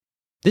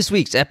This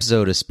week's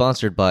episode is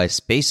sponsored by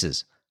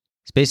Spaces.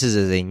 Spaces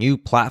is a new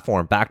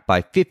platform backed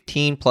by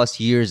 15 plus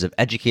years of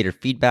educator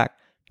feedback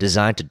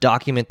designed to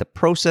document the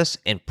process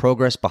and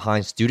progress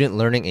behind student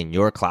learning in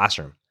your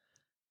classroom.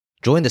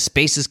 Join the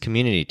Spaces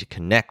community to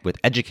connect with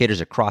educators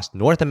across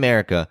North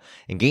America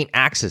and gain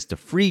access to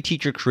free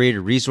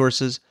teacher-created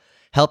resources,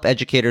 help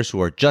educators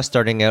who are just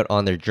starting out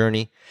on their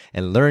journey,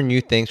 and learn new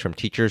things from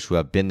teachers who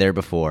have been there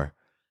before.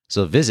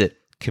 So visit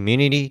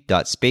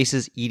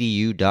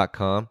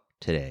community.spacesedu.com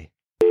today.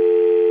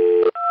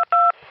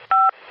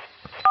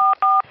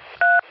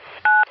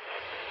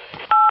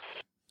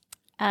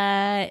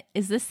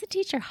 Is this the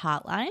teacher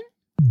hotline?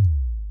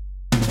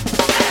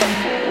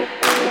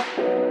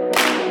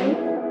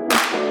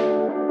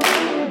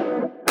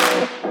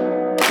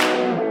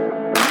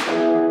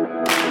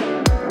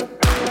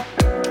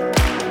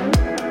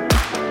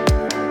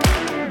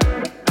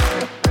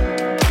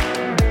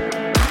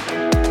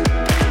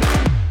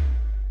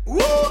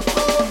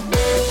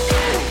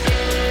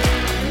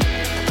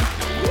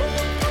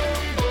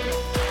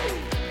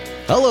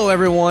 Hello,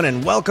 everyone,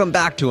 and welcome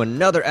back to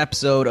another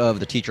episode of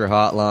the Teacher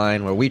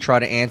Hotline, where we try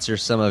to answer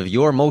some of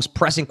your most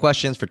pressing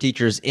questions for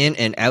teachers in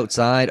and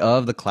outside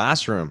of the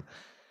classroom.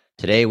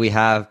 Today, we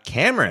have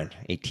Cameron,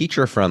 a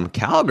teacher from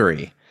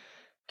Calgary.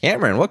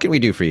 Cameron, what can we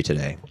do for you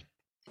today?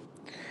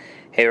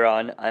 Hey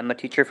Ron, I'm a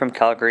teacher from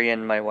Calgary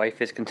and my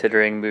wife is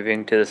considering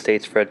moving to the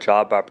States for a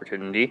job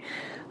opportunity.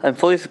 I'm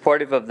fully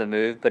supportive of the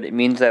move, but it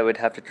means I would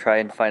have to try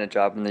and find a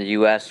job in the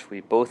US.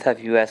 We both have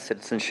US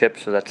citizenship,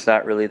 so that's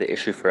not really the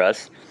issue for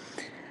us.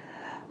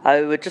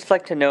 I would just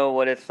like to know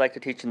what it's like to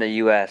teach in the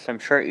US. I'm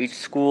sure each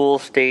school,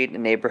 state,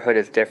 and neighborhood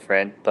is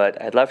different,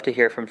 but I'd love to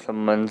hear from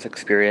someone's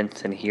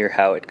experience and hear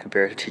how it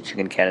compares to teaching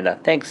in Canada.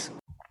 Thanks.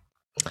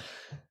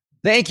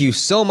 Thank you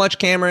so much,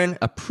 Cameron.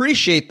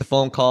 Appreciate the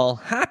phone call.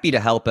 Happy to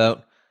help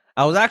out.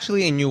 I was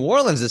actually in New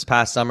Orleans this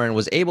past summer and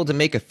was able to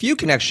make a few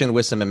connections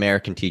with some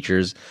American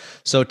teachers.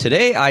 So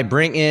today I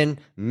bring in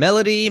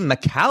Melody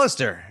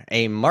McAllister,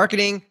 a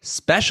marketing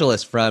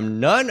specialist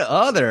from none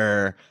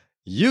other,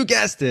 you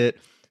guessed it,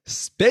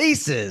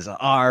 Spaces,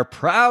 our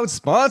proud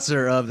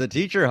sponsor of the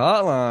Teacher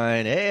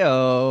Hotline.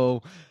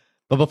 Ayo.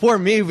 But before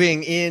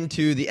moving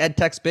into the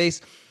EdTech space,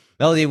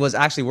 Melody was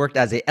actually worked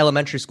as an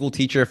elementary school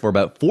teacher for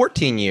about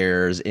 14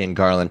 years in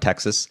Garland,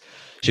 Texas.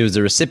 She was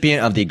the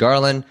recipient of the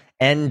Garland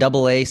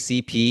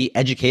NAACP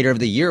Educator of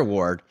the Year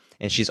Award,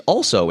 and she's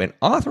also an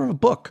author of a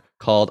book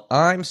called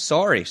I'm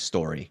Sorry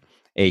Story,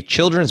 a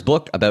children's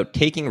book about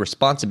taking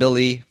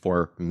responsibility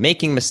for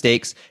making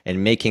mistakes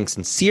and making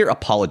sincere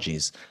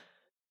apologies.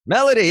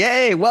 Melody,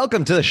 hey,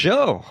 welcome to the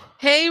show.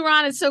 Hey,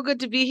 Ron, it's so good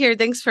to be here.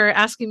 Thanks for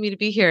asking me to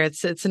be here.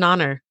 It's an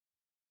honor.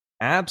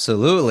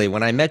 Absolutely.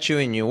 When I met you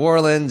in New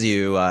Orleans,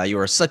 you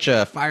were such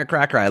a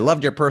firecracker. I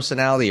loved your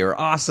personality. You're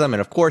awesome.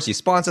 And of course, you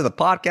sponsor the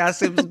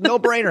podcast. It was no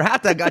brainer.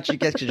 Had to get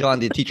you on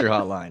the Teacher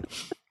Hotline.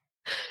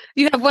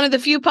 You have one of the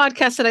few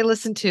podcasts that I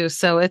listen to,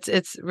 so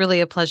it's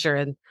really a pleasure.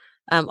 And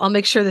I'll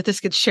make sure that this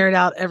gets shared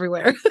out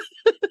everywhere.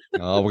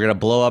 Oh, we're going to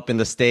blow up in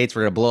the States.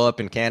 We're going to blow up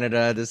in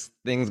Canada. This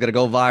thing's going to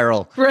go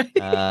viral. Right.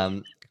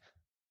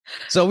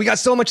 So we got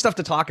so much stuff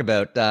to talk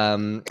about.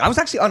 I was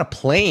actually on a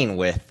plane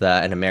with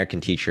an American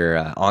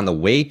teacher on the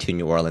way to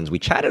New Orleans. We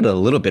chatted a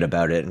little bit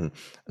about it, and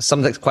some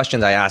of the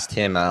questions I asked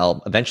him,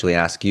 I'll eventually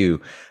ask you,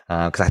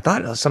 because I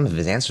thought some of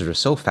his answers were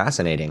so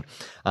fascinating.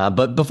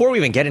 But before we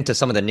even get into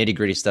some of the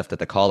nitty-gritty stuff that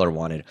the caller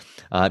wanted,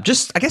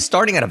 just, I guess,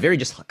 starting at a very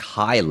just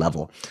high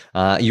level,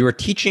 you were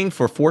teaching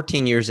for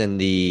 14 years in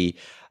the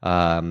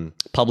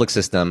public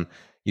system.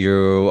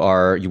 You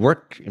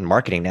work in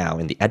marketing now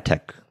in the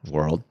EdTech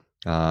world.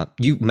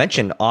 You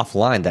mentioned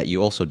offline that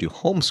you also do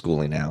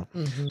homeschooling now.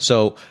 Mm-hmm.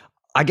 So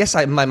I guess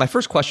my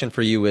first question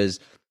for you is,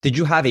 did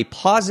you have a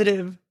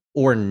positive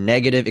or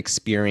negative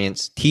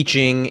experience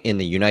teaching in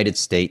the United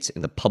States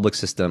in the public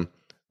system?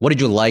 What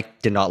did you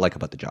did not like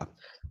about the job?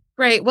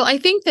 Right. Well, I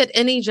think that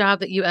any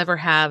job that you ever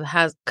have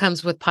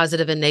comes with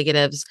positive and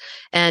negatives,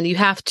 and you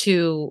have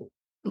to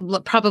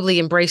probably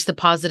embrace the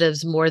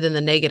positives more than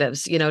the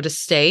negatives, to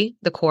stay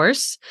the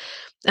course.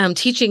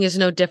 Teaching is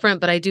no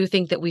different, but I do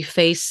think that we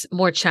face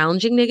more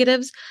challenging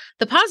negatives.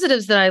 The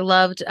positives that I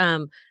loved,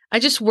 I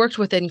just worked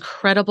with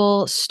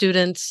incredible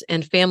students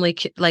and family,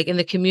 like in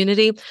the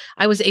community.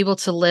 I was able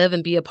to live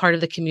and be a part of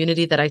the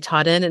community that I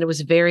taught in, and it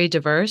was very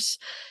diverse.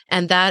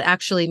 And that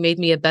actually made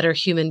me a better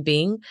human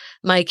being.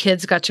 My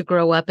kids got to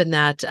grow up in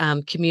that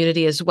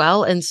community as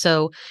well. And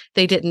so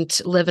they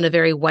didn't live in a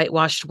very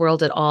whitewashed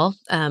world at all.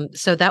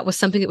 So that was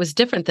something that was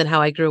different than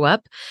how I grew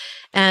up.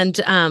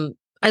 And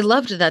I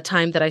loved that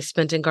time that I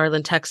spent in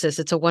Garland, Texas.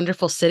 It's a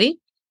wonderful city.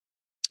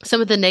 Some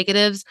of the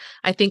negatives,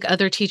 I think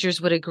other teachers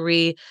would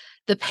agree.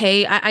 The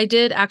pay, I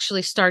did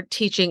actually start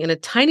teaching in a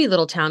tiny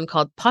little town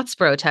called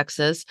Pottsboro,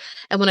 Texas.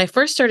 And when I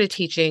first started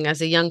teaching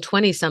as a young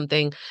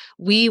 20-something,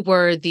 we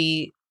were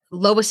the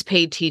lowest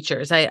paid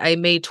teachers. I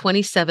made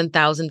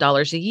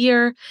 $27,000 a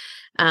year.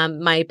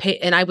 My pay,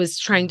 and I was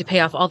trying to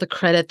pay off all the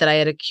credit that I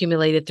had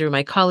accumulated through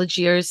my college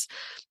years.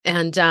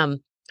 And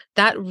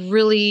that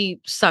really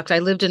sucked. I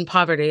lived in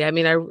poverty. I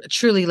mean, I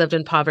truly lived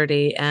in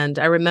poverty. And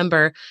I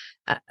remember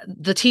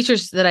the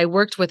teachers that I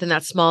worked with in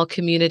that small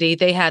community,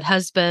 they had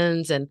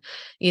husbands and,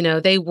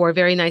 they wore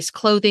very nice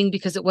clothing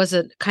because it was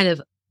a kind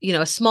of,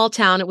 a small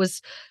town. It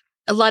was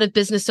a lot of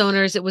business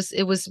owners. It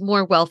was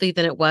more wealthy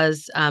than it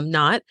was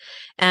not.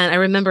 And I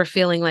remember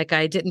feeling like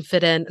I didn't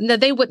fit in. No,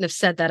 they wouldn't have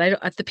said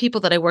that. The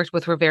people that I worked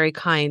with were very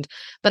kind,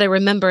 but I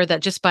remember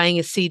that just buying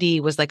a CD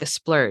was like a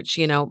splurge.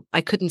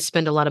 I couldn't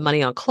spend a lot of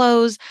money on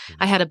clothes.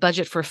 I had a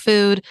budget for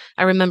food.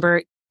 I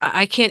remember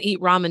I can't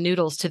eat ramen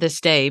noodles to this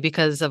day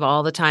because of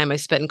all the time I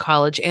spent in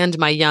college and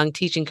my young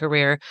teaching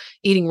career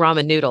eating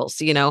ramen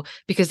noodles,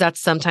 because that's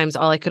sometimes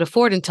all I could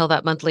afford until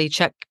that monthly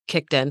check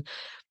kicked in.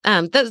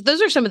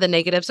 Those are some of the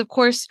negatives. Of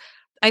course,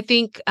 I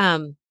think,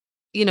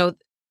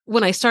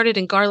 when I started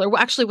in Garland,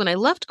 well, actually, when I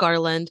left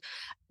Garland,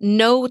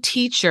 no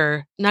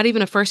teacher, not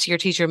even a first year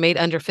teacher, made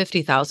under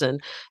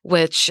 50,000,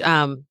 which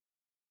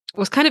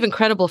was kind of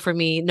incredible for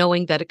me,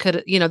 knowing that it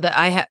could, that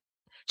I had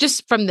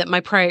just from my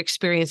prior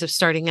experience of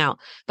starting out.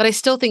 But I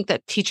still think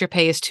that teacher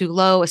pay is too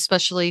low,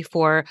 especially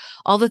for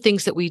all the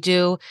things that we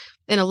do.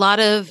 And a lot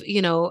of,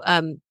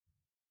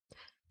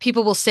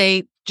 people will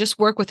say, just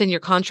work within your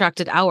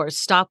contracted hours.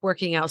 Stop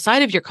working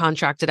outside of your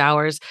contracted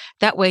hours.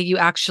 That way you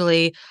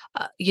actually,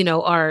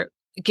 are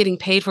getting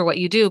paid for what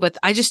you do. But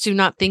I just do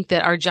not think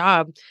that our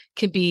job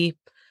can be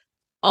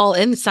all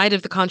inside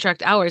of the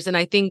contract hours. And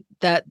I think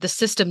that the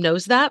system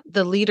knows that.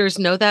 The leaders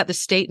know that. The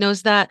state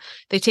knows that.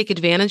 They take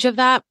advantage of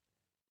that.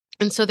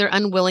 And so their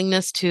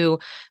unwillingness to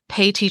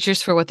pay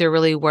teachers for what they're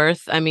really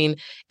worth, I mean,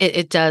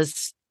 it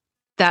does.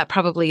 That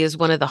probably is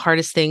one of the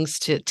hardest things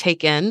to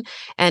take in.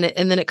 And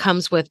then it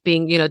comes with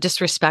being,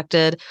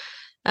 disrespected.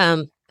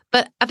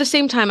 But at the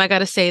same time, I got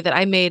to say that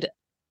I made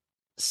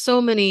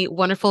so many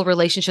wonderful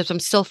relationships. I'm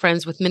still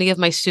friends with many of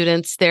my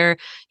students. They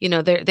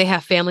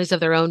have families of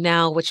their own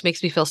now, which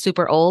makes me feel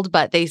super old,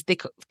 but they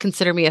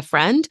consider me a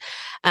friend.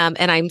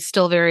 And I'm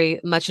still very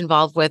much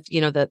involved with,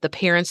 the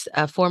parents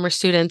of former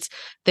students.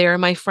 They're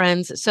my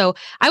friends. So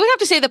I would have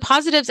to say the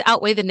positives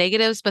outweigh the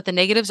negatives, but the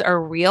negatives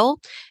are real.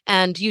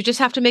 And you just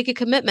have to make a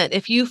commitment.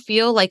 If you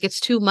feel like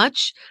it's too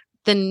much,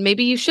 then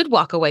maybe you should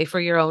walk away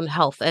for your own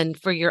health and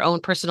for your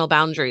own personal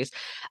boundaries.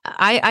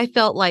 I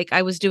felt like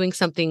I was doing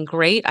something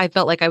great. I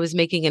felt like I was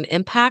making an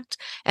impact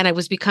and I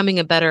was becoming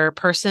a better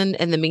person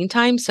in the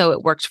meantime. So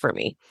it worked for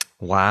me.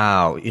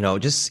 Wow.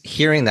 Just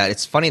hearing that,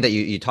 it's funny that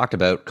you talked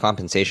about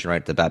compensation right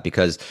at the bat,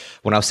 because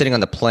when I was sitting on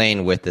the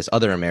plane with this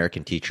other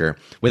American teacher,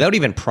 without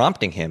even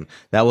prompting him,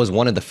 that was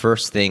one of the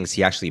first things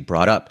he actually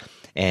brought up.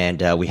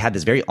 And we had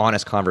this very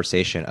honest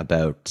conversation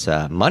about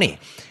money.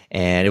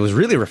 And it was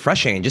really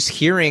refreshing. And just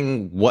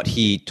hearing what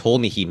he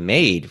told me he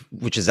made,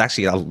 which is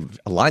actually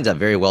aligns up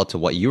very well to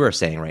what you were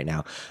saying right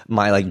now.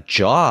 My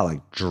jaw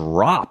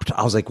dropped.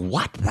 I was like,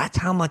 what? That's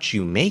how much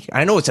you make?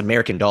 I know it's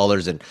American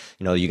dollars and,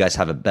 you guys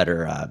have a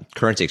better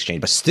currency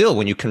exchange, but still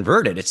when you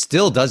convert it, it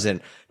still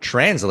doesn't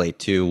translate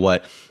to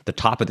what the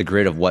top of the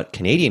grid of what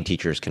Canadian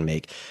teachers can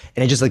make.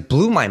 And it just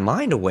blew my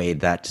mind away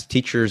that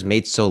teachers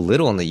made so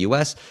little in the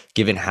US,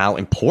 given how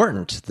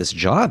important this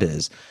job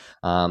is.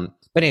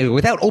 But anyway,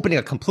 without opening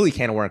a complete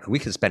can of worms, we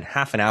could spend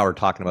half an hour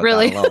talking about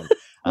that alone.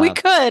 We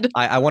could.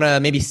 I want to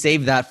maybe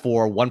save that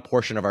for one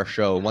portion of our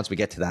show once we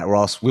get to that, or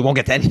else we won't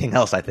get to anything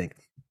else, I think.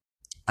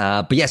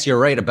 But yes, you're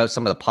right about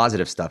some of the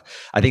positive stuff.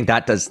 I think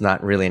that does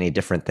not really any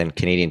different than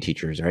Canadian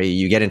teachers, right?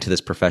 You get into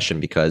this profession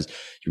because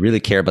you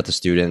really care about the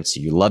students.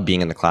 You love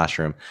being in the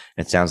classroom.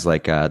 And it sounds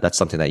like that's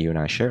something that you and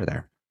I share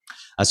there.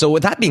 So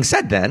with that being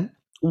said, then,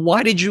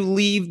 why did you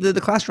leave the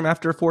classroom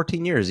after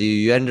 14 years?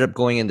 You ended up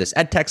going in this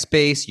ed tech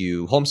space.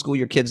 You homeschool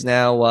your kids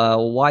now.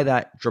 Why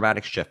that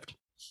dramatic shift?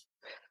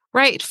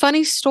 Right.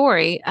 Funny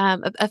story.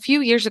 A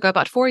few years ago,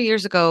 about 4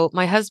 years ago,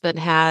 my husband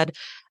had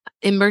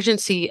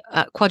emergency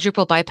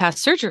quadruple bypass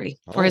surgery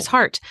for his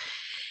heart.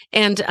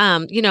 And,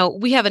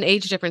 we have an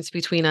age difference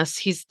between us.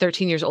 He's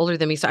 13 years older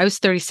than me. So I was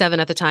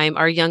 37 at the time.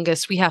 Our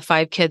youngest, we have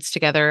 5 kids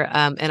together,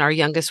 and our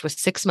youngest was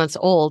 6 months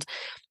old.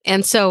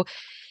 And so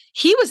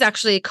he was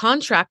actually a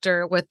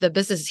contractor with the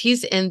business.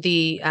 He's in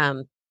the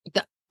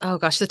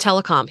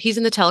telecom. He's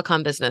in the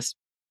telecom business.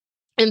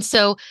 And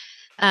so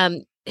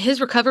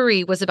his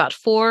recovery was about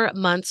 4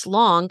 months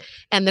long,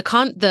 and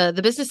the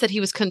business that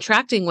he was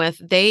contracting with,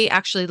 they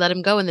actually let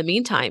him go in the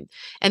meantime,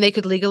 and they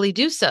could legally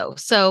do so.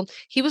 So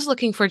he was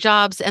looking for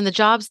jobs, and the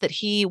jobs that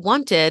he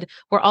wanted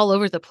were all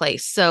over the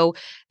place. So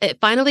it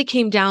finally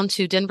came down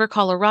to Denver,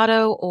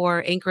 Colorado,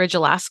 or Anchorage,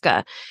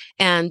 Alaska,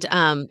 and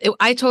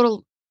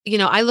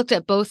I looked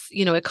at both,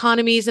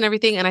 economies and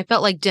everything, and I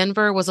felt like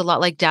Denver was a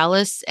lot like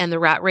Dallas and the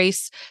rat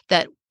race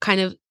that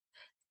kind of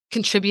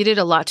contributed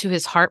a lot to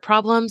his heart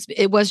problems.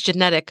 It was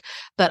genetic,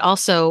 but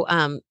also,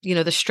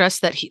 the stress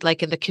that he,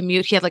 like in the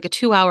commute, he had like a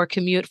 2-hour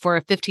commute for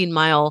a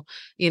 15-mile,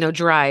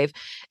 drive.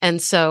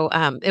 And so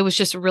it was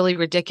just really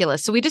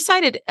ridiculous. So we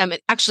decided,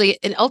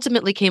 it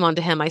ultimately came on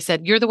to him. I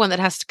said, you're the one that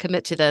has to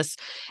commit to this.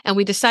 And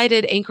we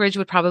decided Anchorage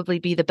would probably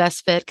be the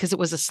best fit because it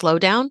was a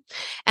slowdown.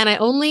 And I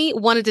only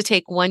wanted to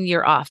take 1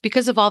 year off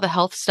because of all the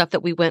health stuff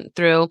that we went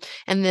through.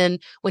 And then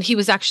when he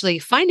was actually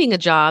finding a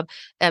job,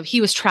 he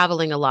was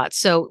traveling a lot.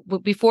 So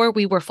before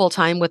we were full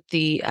time with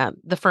the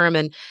firm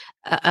in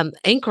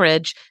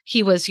Anchorage,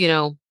 he was,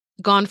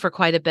 gone for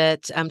quite a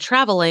bit,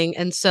 traveling,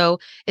 and so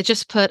it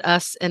just put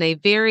us in a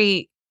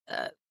very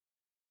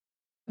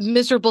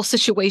miserable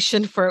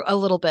situation for a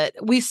little bit.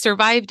 We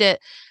survived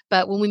it,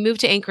 but when we moved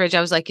to Anchorage,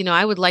 I was like,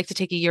 I would like to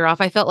take a year off.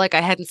 I felt like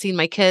I hadn't seen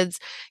my kids.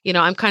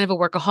 I'm kind of a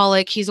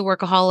workaholic. He's a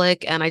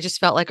workaholic. And I just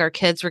felt like our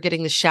kids were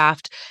getting the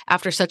shaft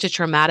after such a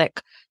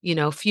traumatic,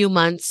 few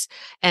months.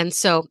 And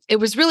so it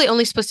was really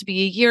only supposed to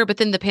be a year, but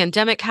then the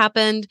pandemic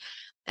happened.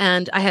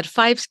 And I had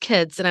 5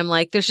 kids, and I'm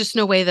like, there's just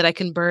no way that I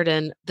can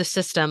burden the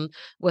system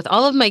with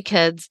all of my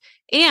kids.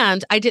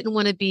 And I didn't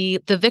want to be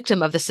the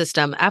victim of the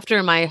system.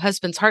 After my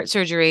husband's heart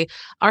surgery,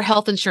 our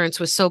health insurance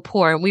was so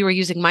poor, and we were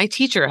using my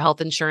teacher health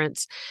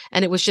insurance,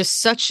 and it was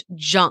just such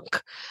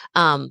junk.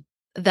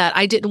 That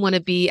I didn't want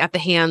to be at the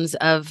hands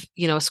of,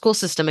 a school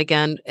system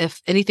again,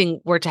 if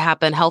anything were to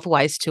happen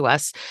health-wise to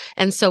us.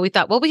 And so we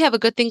thought, well, we have a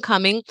good thing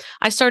coming.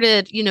 I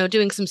started,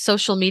 doing some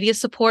social media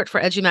support for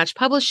EduMatch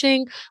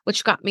Publishing,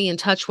 which got me in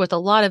touch with a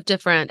lot of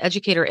different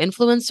educator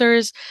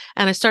influencers.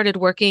 And I started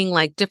working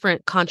like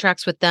different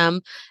contracts with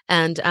them.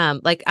 And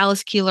like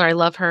Alice Keeler, I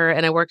love her.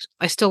 And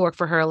I still work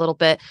for her a little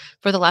bit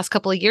for the last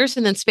couple of years.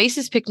 And then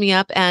Spaces picked me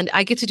up, and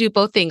I get to do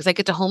both things. I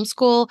get to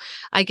homeschool.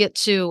 I get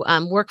to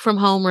work from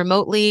home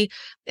remotely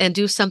and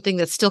do something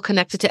that's still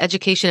connected to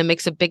education and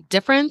makes a big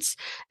difference.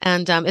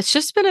 And it's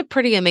just been a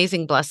pretty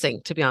amazing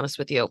blessing, to be honest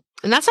with you.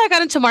 And that's how I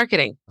got into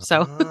marketing.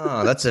 So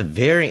that's a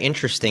very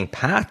interesting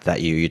path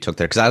that you took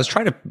there. Because I was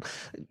trying to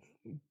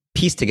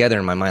piece together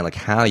in my mind like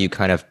how you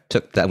kind of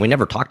took that. We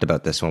never talked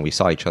about this when we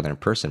saw each other in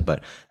person,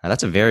 but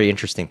that's a very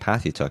interesting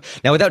path you took.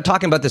 Now, without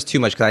talking about this too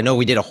much, because I know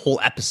we did a whole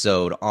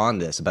episode on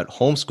this about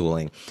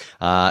homeschooling,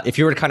 if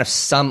you were to kind of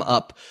sum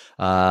up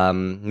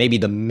maybe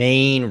the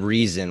main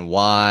reason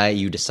why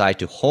you decide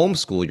to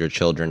homeschool your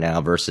children now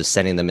versus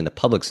sending them in the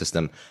public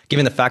system,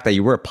 given the fact that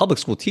you were a public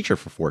school teacher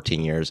for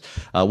 14 years,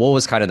 what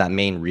was kind of that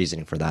main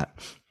reasoning for that?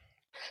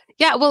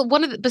 Yeah, well,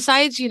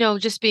 besides,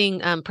 just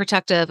being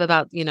protective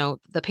about,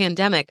 the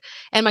pandemic,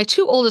 and my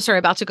 2 oldest are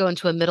about to go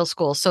into a middle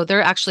school. So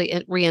they're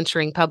actually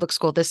re-entering public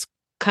school this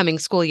coming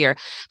school year.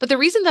 But the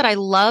reason that I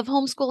love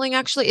homeschooling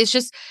actually is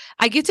just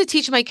I get to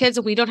teach my kids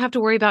and we don't have to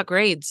worry about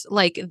grades.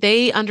 Like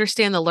they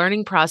understand the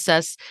learning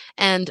process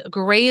and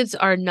grades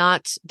are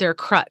not their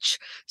crutch.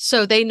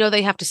 So they know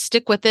they have to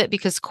stick with it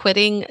because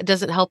quitting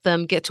doesn't help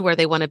them get to where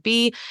they want to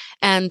be.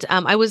 And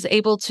I was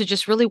able to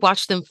just really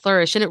watch them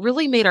flourish, and it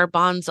really made our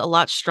bonds a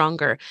lot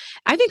stronger.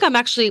 I think I'm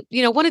actually,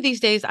 one of these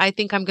days, I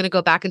think I'm going to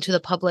go back into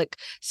the public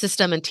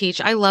system and teach.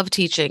 I love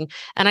teaching.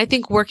 And I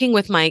think working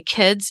with my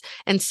kids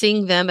and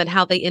seeing them and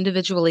how they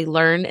individually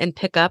learn and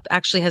pick up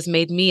actually has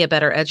made me a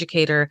better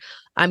educator.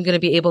 I'm going to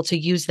be able to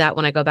use that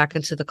when I go back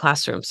into the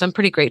classroom. So I'm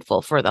pretty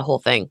grateful for the whole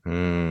thing.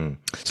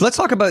 So let's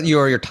talk about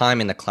your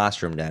time in the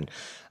classroom then.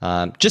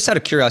 Just out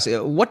of curiosity,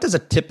 what does a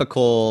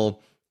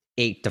typical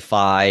 8 to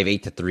 5,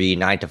 8 to 3,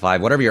 9 to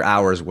 5, whatever your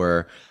hours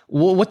were,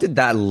 what did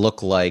that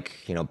look like,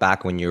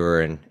 back when you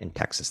were in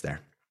Texas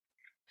there?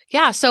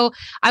 Yeah. So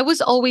I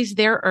was always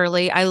there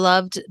early. I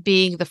loved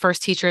being the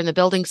first teacher in the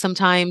building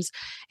sometimes.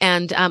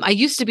 And I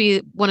used to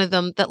be one of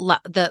them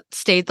that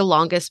stayed the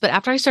longest. But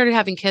after I started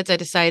having kids, I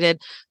decided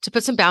to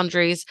put some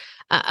boundaries.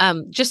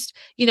 Just,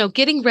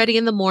 getting ready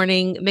in the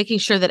morning, making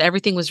sure that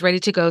everything was ready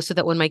to go so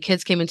that when my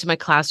kids came into my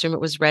classroom,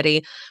 it was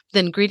ready.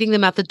 Then greeting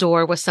them at the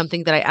door was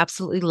something that I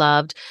absolutely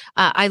loved.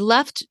 I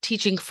left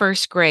teaching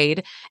first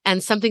grade,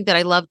 and something that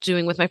I loved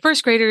doing with my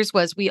first graders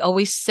was we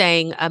always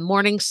sang a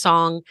morning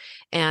song,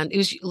 and it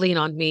was Lean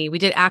on Me. We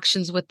did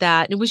actions with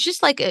that. And it was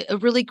just like a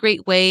really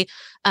great way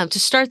to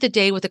start the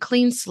day with a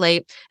clean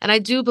slate. And I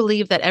do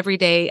believe that every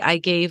day I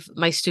gave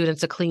my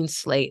students a clean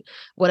slate.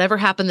 Whatever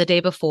happened the day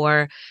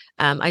before,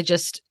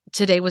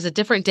 today was a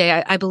different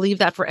day. I believe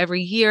that for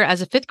every year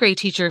as a 5th grade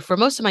teacher, for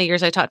most of my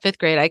years, I taught 5th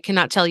grade. I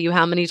cannot tell you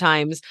how many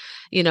times,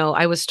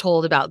 I was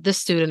told about this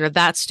student or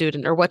that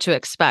student or what to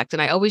expect.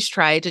 And I always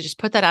tried to just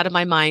put that out of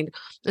my mind.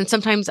 And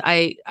sometimes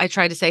I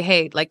try to say,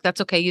 hey, like,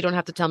 that's okay. You don't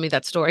have to tell me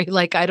that story.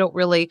 Like, I don't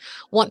really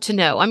want to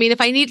know. I mean, if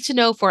I needed to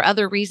know for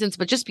other reasons,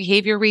 but just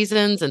behavior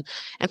reasons and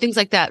things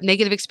like that,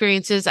 negative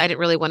experiences, I didn't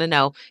really want to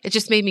know. It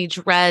just made me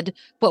dread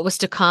what was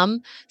to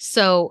come.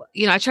 So,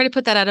 I try to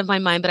put that out of my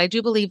mind, but I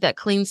do believe that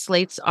clean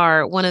slates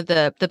are one of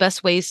the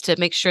best ways to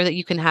make sure that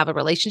you can have a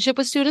relationship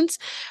with students.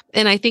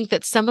 And I think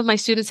that some of my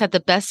students had the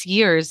best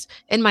years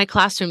in my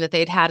classroom that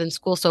they'd had in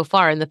school so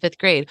far in the 5th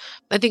grade.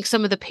 I think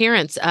some of the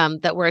parents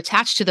that were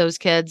attached to those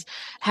kids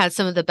had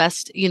some of the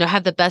best,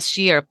 had the best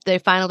year. They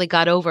finally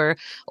got over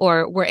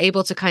or were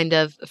able to kind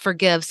of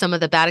forgive some of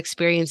the bad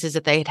experiences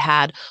that they had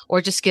had,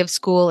 or just give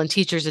school and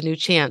teachers a new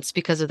chance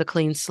because of the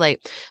clean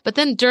slate. But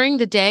then during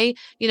the day,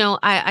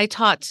 I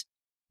taught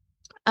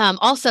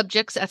all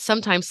subjects at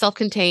some time,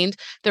 self-contained.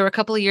 There were a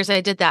couple of years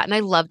I did that and I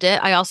loved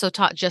it. I also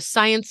taught just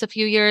science a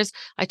few years.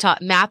 I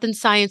taught math and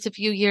science a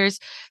few years.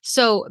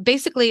 So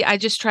basically, I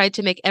just tried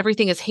to make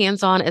everything as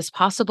hands-on as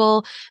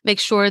possible, make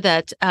sure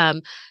that,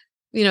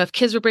 if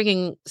kids were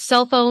bringing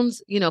cell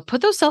phones,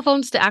 put those cell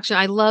phones to action.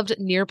 I loved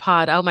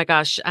Nearpod. Oh my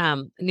gosh,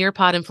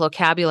 Nearpod and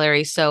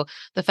Vocabulary. So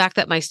the fact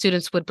that my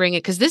students would bring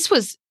it, because this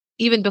was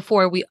even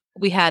before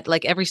we had,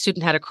 like, every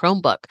student had a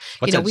Chromebook.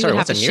 What's a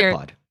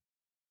Nearpod?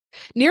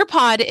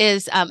 Nearpod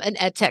is an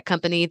ed tech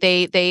company.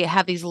 They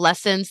have these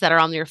lessons that are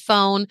on your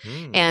phone,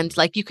 and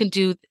like you can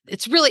do.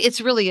 It's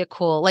really a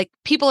cool. Like,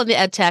 people in the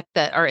ed tech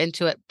that are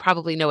into it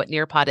probably know what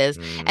Nearpod is.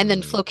 And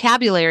then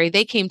Vocabulary,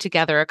 they came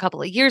together a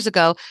couple of years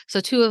ago. So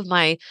two of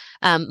my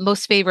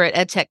most favorite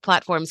ed tech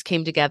platforms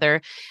came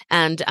together,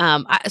 and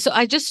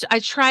I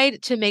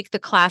tried to make the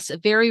class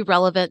very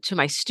relevant to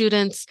my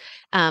students,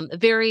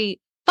 very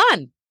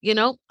fun.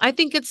 I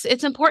think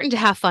it's important to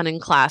have fun in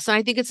class. And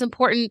I think it's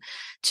important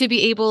to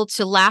be able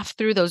to laugh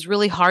through those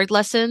really hard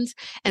lessons.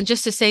 And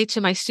just to say to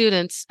my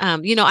students,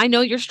 I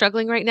know you're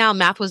struggling right now.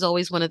 Math was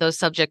always one of those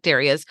subject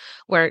areas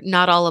where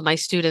not all of my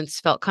students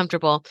felt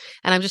comfortable.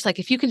 And I'm just like,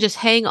 if you can just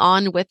hang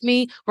on with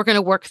me, we're going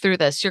to work through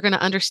this. You're going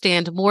to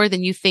understand more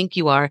than you think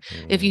you are.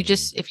 If you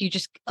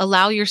just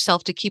allow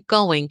yourself to keep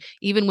going,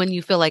 even when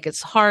you feel like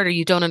it's hard or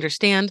you don't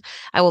understand,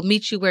 I will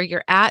meet you where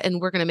you're at and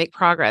we're going to make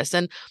progress.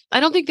 And I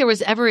don't think there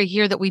was ever a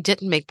year that we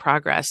didn't make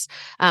progress.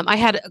 I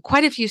had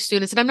quite a few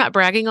students, and I'm not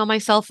bragging on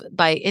myself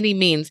by any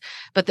means,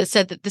 but that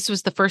said that this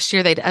was the first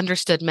year they'd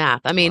understood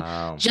math. I mean,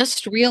 Wow.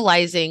 Just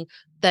realizing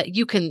that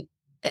you can,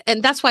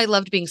 and that's why I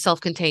loved being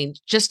self-contained,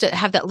 just to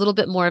have that little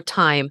bit more of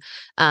time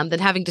than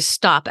having to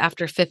stop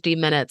after 50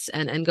 minutes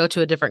and go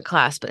to a different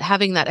class, but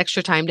having that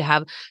extra time to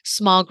have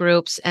small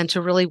groups and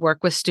to really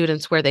work with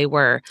students where they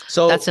were.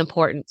 So that's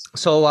important.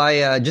 So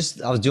I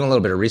was doing a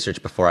little bit of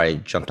research before I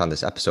jumped on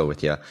this episode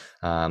with you.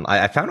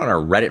 I found on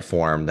our Reddit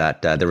forum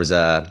that there was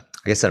an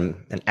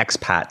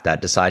expat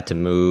that decided to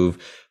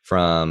move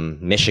from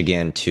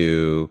Michigan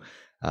to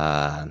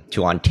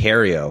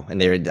Ontario,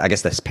 and I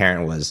guess this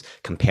parent was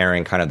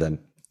comparing kind of the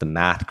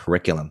math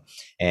curriculum,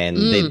 and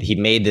he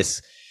made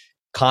this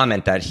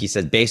comment that he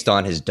said, based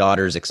on his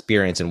daughter's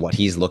experience and what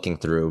he's looking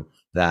through,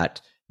 that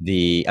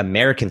the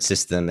American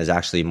system is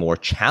actually more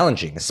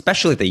challenging,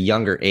 especially at the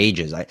younger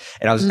ages. I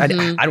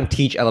don't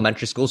teach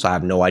elementary school, so I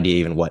have no idea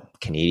even what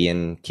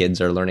Canadian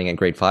kids are learning in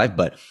grade 5.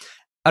 But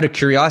out of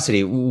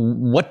curiosity,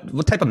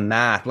 what type of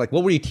math, like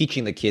what were you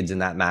teaching the kids in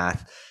that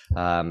math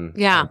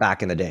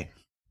back in the day?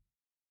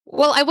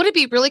 Well, I want to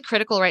be really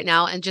critical right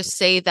now and just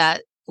say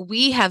that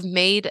we have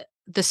made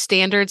the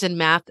standards in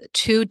math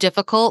too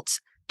difficult,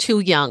 too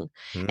young,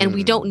 and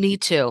we don't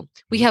need to.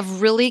 We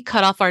have really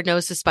cut off our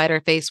nose to spite our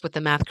face with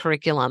the math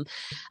curriculum.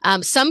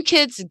 Some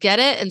kids get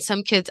it, and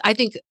some kids, I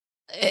think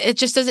it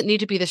just doesn't need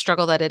to be the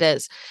struggle that it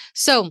is.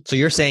 So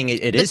you're saying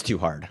it is too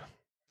hard?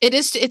 It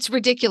is. It's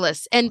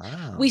ridiculous. And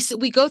wow.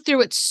 we go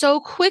through it so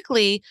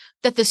quickly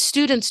that the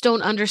students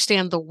don't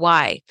understand the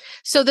why.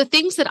 So the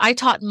things that I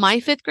taught my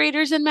 5th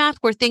graders in math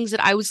were things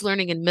that I was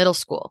learning in middle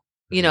school,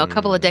 a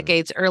couple of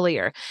decades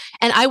earlier.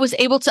 And I was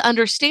able to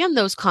understand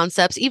those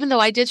concepts, even though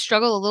I did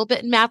struggle a little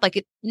bit in math.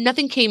 Like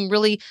nothing came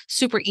really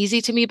super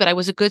easy to me, but I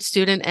was a good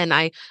student and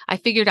I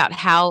figured out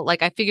how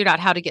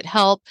to get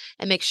help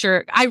and make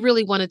sure. I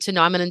really wanted to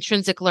know. I'm an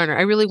intrinsic learner.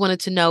 I really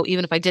wanted to know,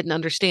 even if I didn't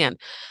understand.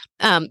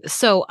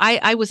 So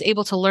I was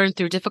able to learn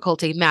through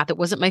difficulty math. It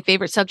wasn't my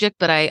favorite subject,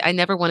 but I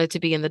never wanted to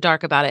be in the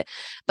dark about it.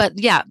 But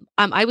yeah,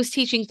 I was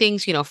teaching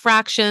things,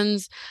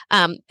 fractions,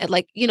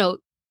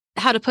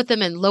 how to put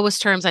them in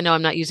lowest terms. I know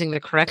I'm not using the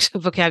correct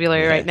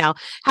vocabulary right now.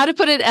 How to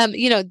put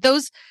it,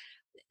 those,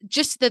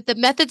 just the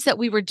methods that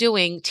we were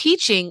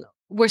teaching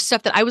were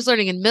stuff that I was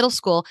learning in middle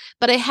school,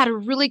 but I had a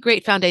really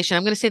great foundation.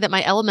 I'm going to say that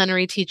my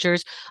elementary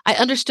teachers, I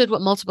understood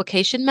what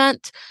multiplication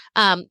meant.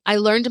 I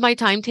learned my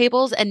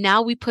timetables, and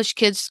now we push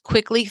kids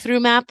quickly through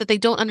math that they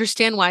don't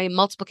understand why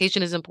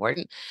multiplication is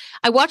important.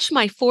 I watched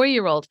my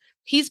 4-year-old.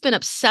 He's been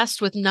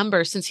obsessed with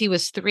numbers since he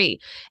was 3.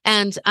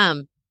 And,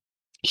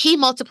 he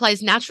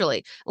multiplies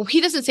naturally. He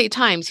doesn't say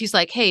times. He's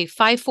like, hey,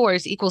 5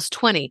 4s equals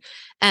 20.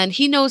 And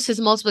he knows his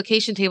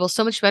multiplication table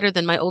so much better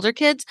than my older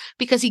kids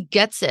because he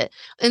gets it.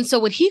 And so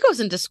when he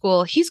goes into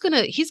school, he's going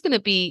to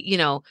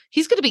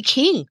be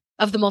king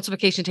of the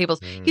multiplication tables.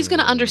 He's going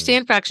to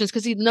understand fractions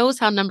because he knows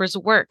how numbers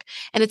work.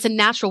 And it's a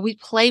natural. We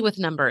play with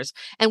numbers,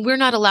 and we're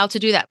not allowed to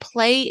do that.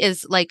 Play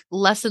is like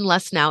less and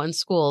less now in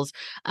schools.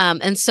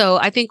 And so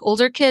I think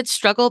older kids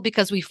struggle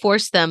because we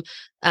force them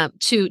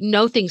to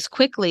know things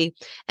quickly.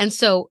 And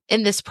so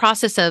in this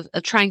process of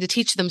trying to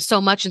teach them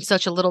so much in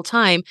such a little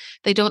time,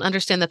 they don't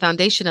understand the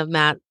foundation of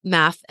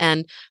math,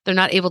 and they're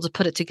not able to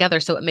put it together.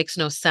 So it makes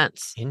no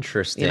sense.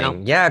 Interesting. You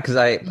know? Yeah, because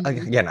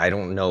Mhm. again, I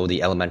don't know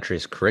the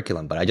elementary's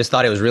curriculum, but I just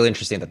thought it was really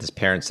interesting that this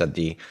parent said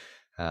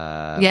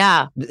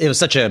Yeah. it was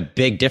such a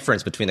big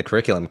difference between the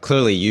curriculum.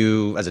 Clearly,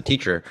 you as a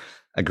teacher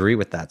agree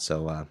with that.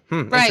 So, Right.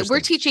 We're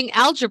interesting. teaching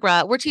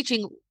algebra. We're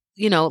teaching,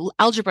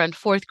 algebra in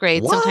fourth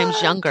grade, sometimes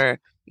What? younger.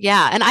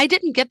 Yeah. And I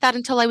didn't get that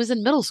until I was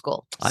in middle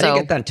school. I didn't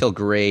get So, that until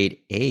grade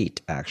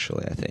 8,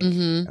 actually, I think.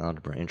 mhm.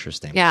 Algebra,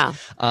 interesting. Yeah.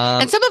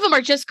 And Um, some of them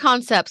are just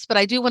concepts, but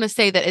I do want to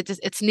say that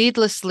it's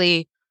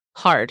needlessly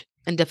hard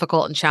and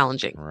difficult and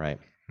challenging. right.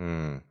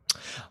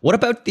 What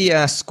about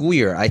the school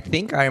year? I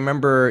think I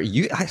remember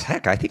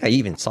heck, I think I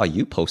even saw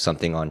you post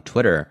something on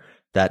Twitter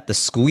that the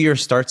school year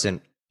starts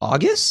in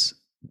August.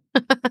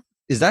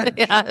 Is that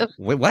Yeah.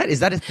 wait, what? Is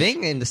that a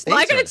thing in the Well,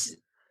 I States? gotta,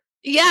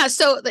 yeah.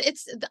 So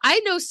I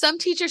know some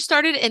teachers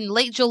started in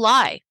late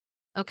July.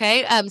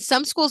 Okay.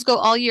 Some schools go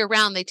all year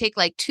round. They take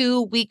like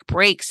 2-week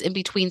breaks in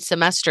between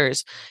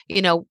semesters,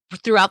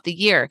 throughout the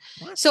year.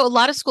 What? So a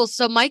lot of schools,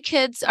 so my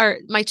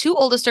two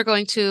oldest are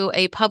going to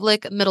a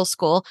public middle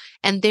school,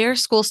 and their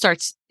school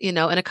starts, in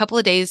a couple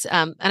of days.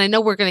 And I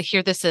know we're going to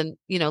hear this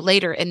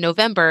later in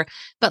November,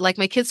 but like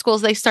my kids'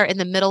 schools, they start in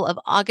the middle of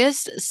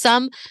August.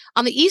 Some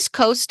on the East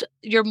Coast,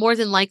 you're more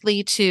than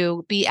likely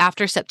to be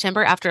after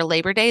September, after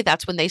Labor Day.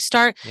 That's when they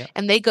start, Yep.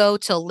 and they go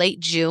till late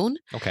June.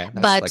 Okay, that's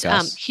But like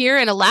us. here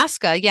in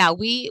Alaska, yeah,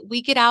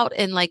 we get out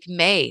in like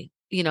May,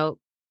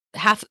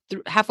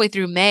 halfway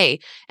through May,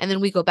 and then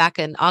we go back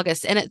in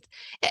August. And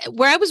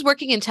where I was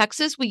working in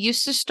Texas, we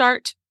used to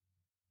start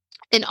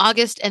in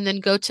August and then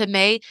go to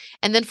May.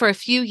 And then for a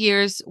few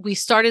years, we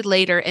started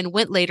later and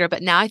went later.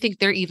 But now I think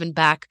they're even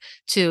back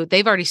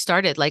they've already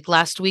started. Like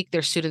last week,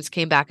 their students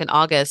came back in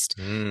August.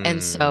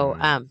 And so,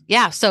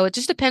 so it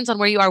just depends on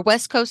where you are.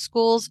 West Coast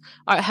schools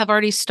have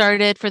already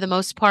started for the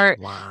most part.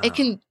 Wow.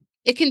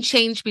 It can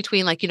change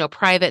between like,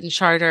 private and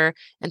charter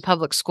and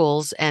public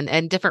schools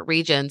and different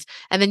regions.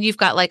 And then you've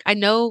got like, I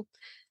know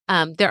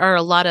there are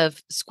a lot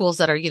of schools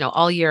that are,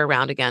 all year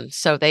round again.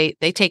 So they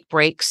take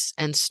breaks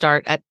and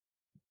start at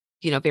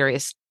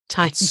various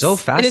times. So It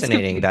is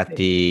fascinating that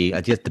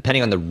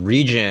depending on the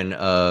region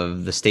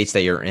of the states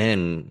that you're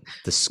in,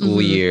 the school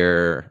Mhm.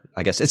 year,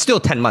 I guess it's still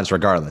 10 months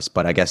regardless,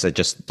 but I guess it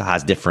just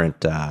has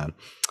different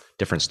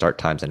start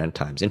times and end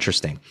times.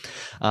 Interesting.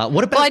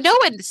 What about? Well, I know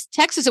in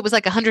Texas it was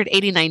like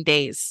 189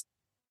 days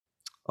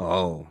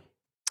Oh,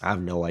 I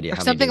have no idea or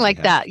how many something days we like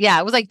have. that. Yeah,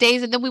 it was like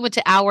days, and then we went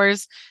to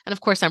hours. And of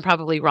course, I'm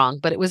probably wrong,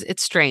 but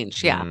it's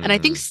strange. Yeah, and I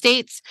think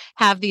states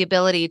have the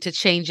ability to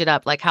change it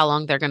up, like how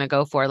long they're going to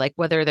go for, like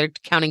whether they're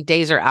counting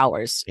days or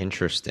hours.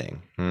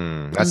 Interesting.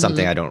 That's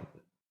something I don't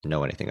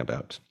know anything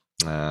about.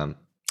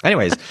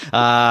 Anyways,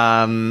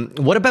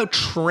 what about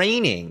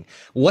training?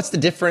 What's the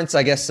difference?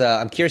 I guess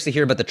I'm curious to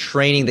hear about the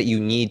training that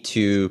you need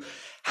to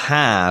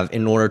have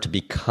in order to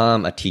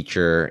become a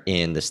teacher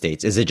in the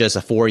States. Is it just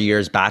a 4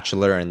 years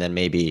bachelor and then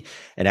maybe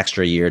an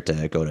extra year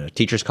to go to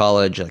teachers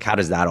college? Like, how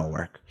does that all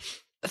work?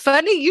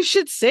 Funny you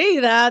should say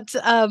that.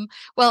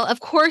 Well,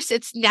 of course,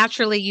 it's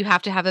naturally you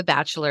have to have a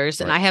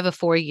bachelor's, and Right. I have a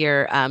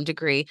 4-year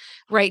degree.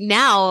 Right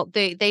now,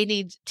 they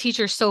need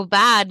teachers so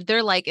bad.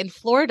 They're like in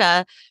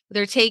Florida,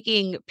 they're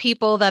taking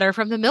people that are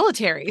from the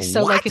military.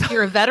 So, like, What? if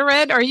you're a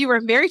veteran or you were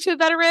married to a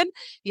veteran,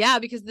 yeah,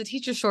 because of the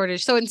teacher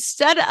shortage. So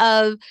instead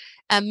of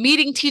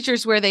meeting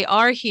teachers where they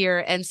are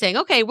here and saying,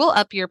 okay, we'll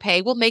up your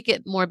pay, we'll make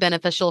it more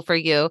beneficial for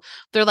you.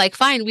 They're like,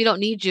 fine, we don't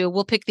need you.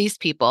 We'll pick these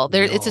people.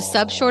 It's a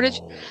sub shortage.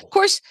 No. Of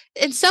course,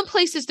 in some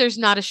places there's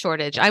not a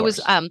shortage. Of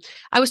course.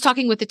 I was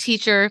talking with a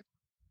teacher.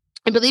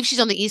 I believe she's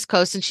on the East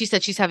Coast, and she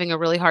said she's having a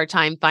really hard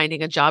time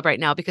finding a job right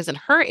now because in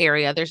her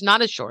area there's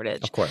not a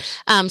shortage. Of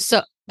course.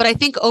 But I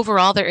think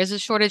overall there is a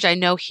shortage. I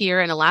know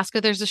here in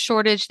Alaska there's a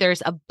shortage.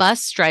 There's a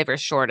bus driver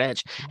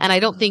shortage, and I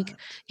don't think,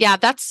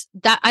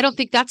 I don't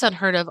think that's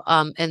unheard of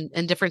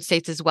in different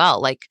states as well.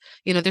 Like,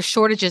 there's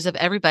shortages of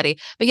everybody.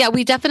 But yeah,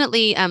 we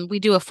definitely we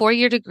do a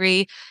 4-year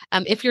degree.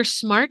 If you're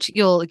smart,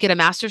 you'll get a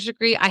master's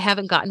degree. I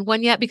haven't gotten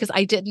one yet because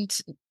I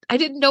didn't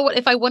know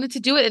if I wanted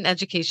to do it in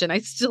education. I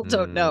still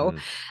don't know.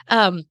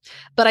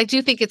 But I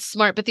do think it's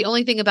smart. But the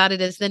only thing about it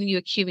is then you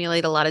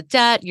accumulate a lot of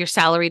debt. Your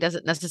salary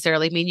doesn't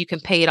necessarily mean you can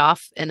pay it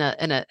off in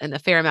a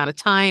fair amount of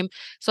time.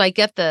 So I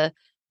get the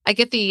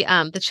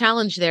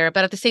challenge there.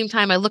 But at the same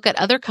time, I look at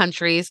other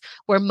countries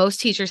where most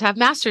teachers have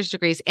master's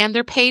degrees and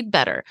they're paid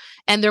better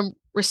and they're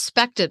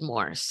respected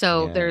more.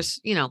 So Yeah.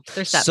 there's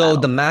that. So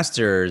battle. the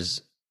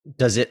master's,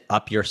 does it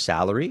up your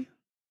salary?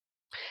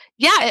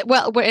 Yeah,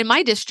 well, in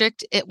my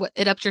district,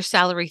 it upped your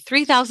salary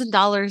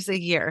 $3,000 a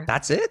year.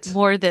 That's it?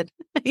 More than,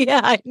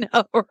 yeah, I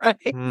know,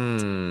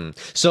 right?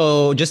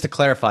 So just to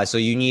clarify, so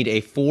you need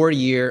a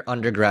 4-year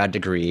undergrad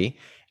degree,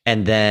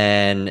 and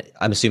then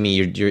I'm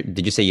assuming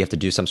did you say you have to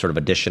do some sort of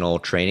additional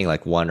training,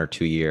 like 1 or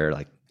 2 year,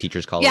 like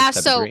teachers college type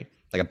degree,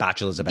 like a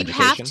bachelor's of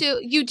education?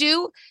 You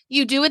do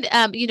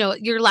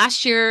it. Your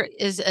last year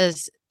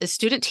is is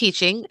student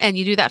teaching, and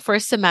you do that for a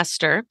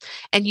semester,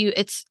 and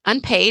it's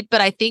unpaid,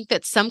 but I think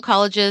that some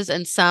colleges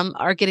and some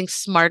are getting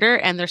smarter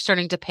and they're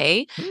starting to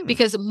pay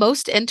because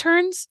most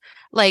interns,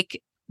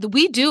 like,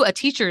 we do a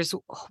teacher's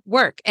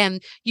work,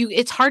 and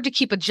it's hard to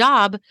keep a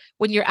job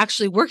when you're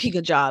actually working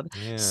a job.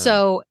 Yeah.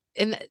 So,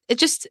 and it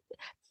just,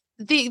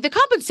 the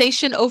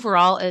compensation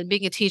overall and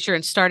being a teacher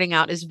and starting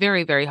out is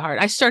very, very hard.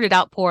 I started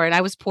out poor, and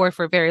I was poor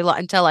for very long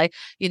until I,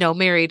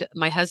 married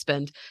my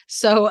husband.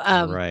 So,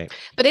 right.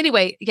 But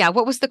anyway, yeah.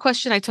 What was the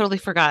question? I totally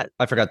forgot.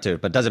 I forgot too,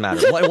 but doesn't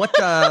matter. What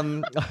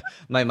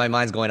my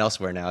mind's going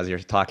elsewhere now as you're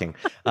talking.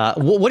 So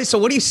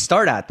what do you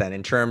start at then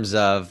in terms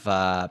of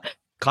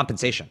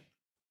compensation?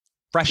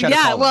 Fresh out of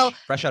college. Well,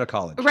 fresh out of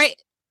college. Right.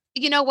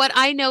 You know what?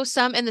 I know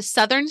some in the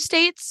southern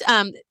states,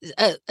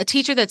 a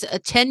teacher that's a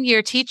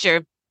 10-year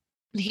teacher,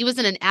 he was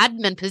in an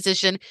admin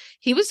position.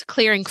 He was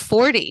clearing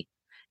 40.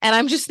 And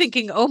I'm just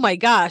thinking, oh my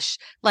gosh,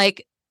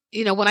 like,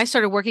 when I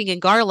started working in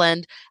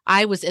Garland,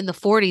 I was in the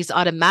 40s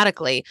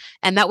automatically.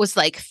 And that was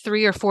like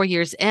 3 or 4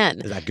 years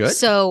in. Is that good?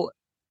 So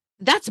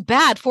that's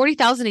bad.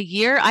 40,000 a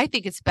year. I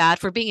think it's bad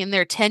for being in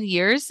there 10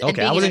 years. Okay, and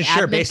being I wasn't in an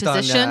sure admin based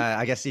position. on,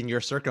 I guess, in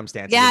your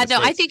circumstances. Yeah, no,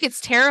 I think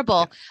it's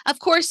terrible. Yeah. Of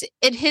course,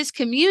 in his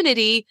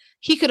community,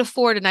 he could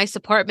afford a nice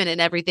apartment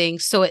and everything.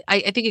 So I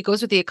think it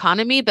goes with the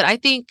economy. But I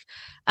think,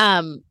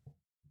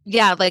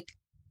 like,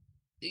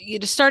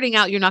 starting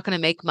out, you're not going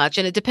to make much.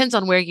 And it depends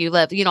on where you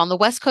live. On the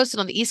West Coast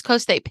and on the East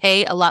Coast, they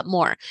pay a lot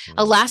more.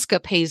 Alaska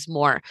pays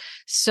more.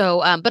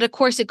 So, but of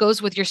course, it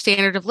goes with your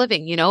standard of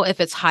living.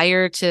 If it's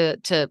higher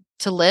to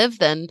live,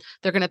 then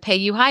they're going to pay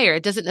you higher.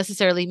 It doesn't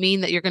necessarily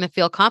mean that you're going to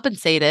feel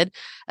compensated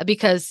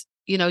because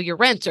your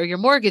rent or your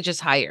mortgage is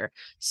higher.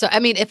 So, I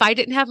mean, if I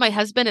didn't have my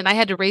husband and I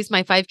had to raise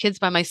my 5 kids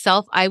by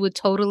myself, I would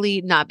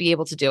totally not be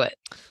able to do it.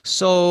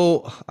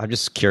 So I'm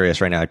just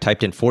curious right now. I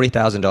typed in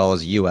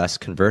 $40,000 US,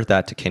 convert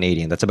that to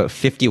Canadian. That's about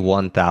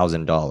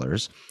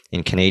 $51,000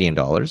 in Canadian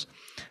dollars.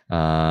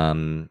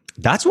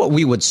 That's what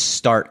we would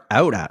start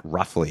out at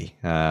roughly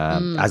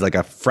as like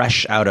a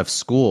fresh out of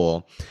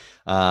school.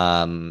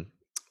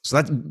 So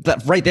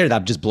that right there,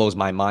 that just blows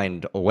my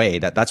mind away.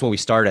 That's what we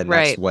started, and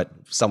that's what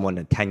someone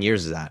in 10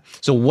 years is at.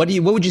 So what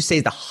would you say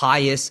is the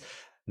highest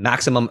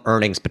maximum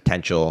earnings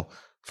potential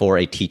for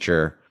a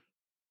teacher,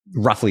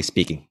 roughly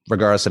speaking,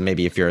 regardless of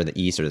maybe if you're in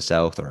the East or the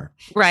South or?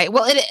 Right.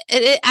 Well,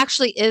 it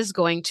actually is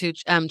going to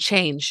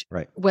change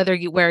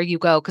where you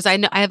go. Because I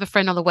know I have a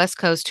friend on the West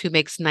Coast who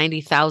makes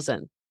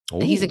 $90,000.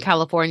 He's in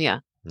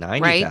California.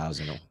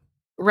 90,000.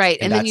 Right.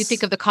 And then you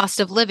think of the cost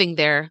of living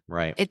there.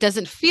 Right. It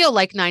doesn't feel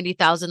like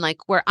 90,000 like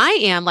where I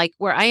am.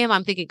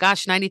 I'm thinking,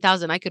 gosh,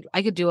 90,000, I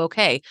could do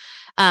okay.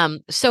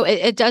 So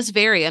it does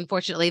vary,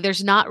 unfortunately.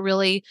 There's not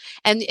really,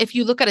 and if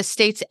you look at a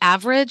state's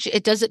average,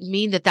 it doesn't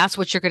mean that that's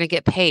what you're going to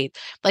get paid.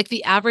 Like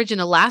the average in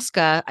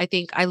Alaska, I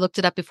think I looked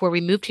it up before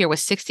we moved here,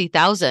 was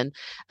 60,000.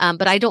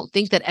 But I don't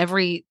think that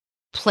every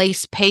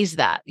place pays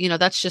that.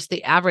 That's just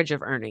the average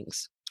of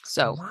earnings.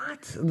 So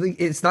what?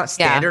 It's not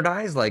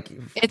standardized? Like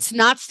it's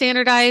not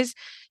standardized.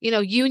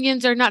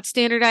 Unions are not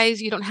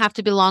standardized. You don't have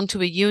to belong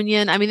to a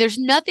union. I mean, there's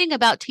nothing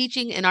about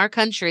teaching in our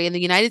country, in the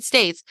United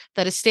States,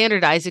 that is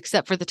standardized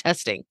except for the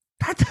testing.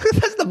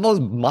 That's the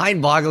most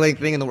mind-boggling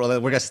thing in the world. We're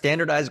going to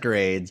standardize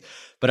grades,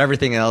 but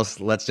everything else,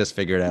 let's just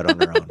figure it out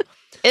on our own.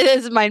 It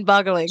is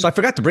mind-boggling. So I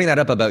forgot to bring that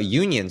up about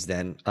unions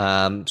then.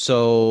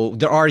 So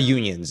there are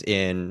unions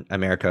in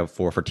America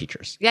for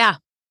teachers. Yeah.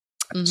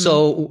 Mm-hmm.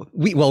 So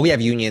we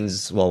have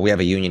unions. Well, we have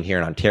a union here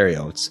in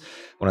Ontario. It's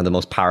one of the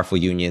most powerful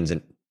unions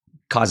and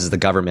causes the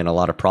government a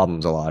lot of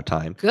problems a lot of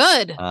time.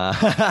 Good.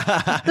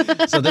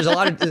 So there's a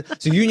lot of,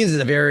 so unions is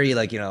a very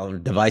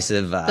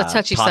divisive,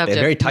 touchy topic, subject.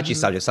 very touchy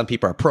subject. Some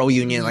people are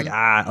pro-union,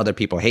 other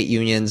people hate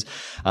unions.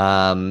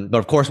 But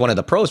of course, one of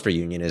the pros for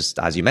union is,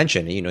 as you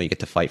mentioned, you get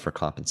to fight for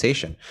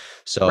compensation.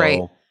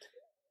 So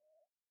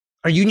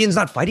are unions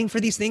not fighting for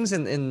these things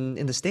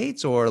in the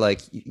States, or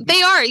like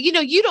they are?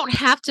 You don't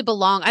have to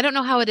belong. I don't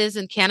know how it is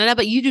in Canada,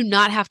 but you do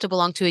not have to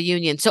belong to a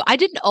union. So I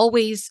didn't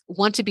always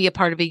want to be a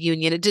part of a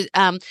union.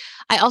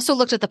 I also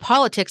looked at the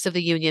politics of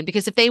the union,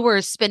 because if they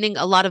were spending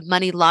a lot of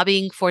money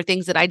lobbying for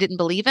things that I didn't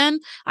believe in,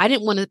 I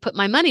didn't want to put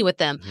my money with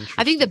them.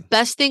 I think the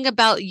best thing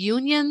about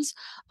unions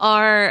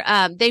are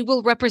they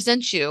will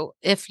represent you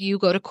if you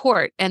go to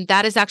court, and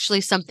that is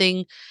actually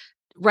something.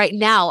 Right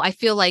now, I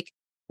feel like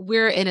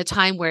we're in a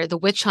time where the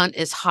witch hunt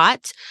is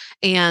hot,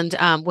 and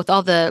with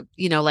all the,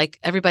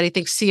 everybody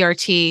thinks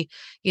CRT,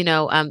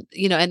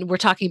 and we're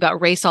talking about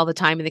race all the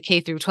time in the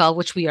K through 12,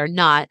 which we are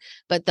not.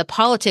 But the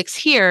politics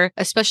here,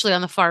 especially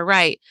on the far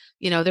right,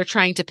 they're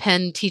trying to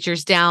pin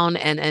teachers down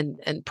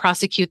and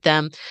prosecute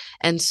them.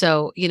 And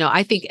so,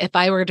 I think if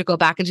I were to go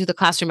back into the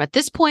classroom at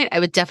this point, I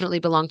would definitely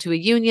belong to a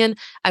union.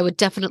 I would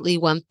definitely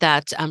want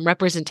that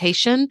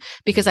representation,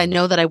 because I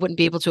know that I wouldn't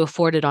be able to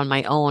afford it on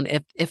my own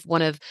if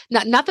one of,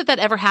 not that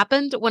ever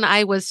happened when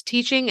I was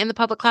teaching in the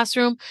public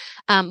classroom,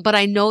 but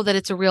I know that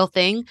it's a real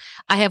thing.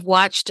 I have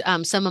watched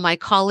some of my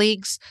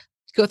colleagues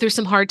go through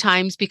some hard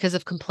times because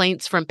of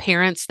complaints from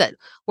parents that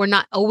were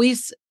not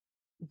always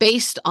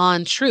based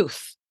on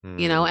truth.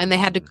 and they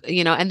had to,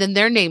 and then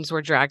their names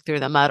were dragged through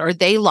the mud or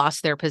they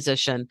lost their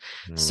position.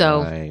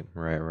 So,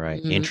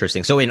 right.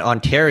 Interesting. So in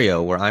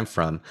Ontario, where I'm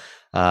from,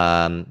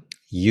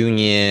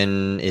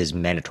 union is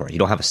mandatory. You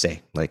don't have a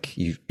say. Like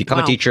you become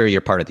a teacher,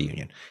 you're part of the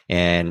union,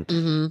 and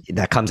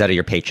that comes out of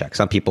your paycheck.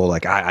 Some people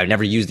like, I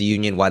never use the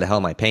union. Why the hell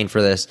am I paying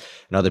for this?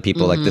 And other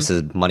people like, this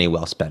is money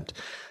well spent.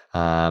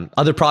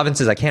 Other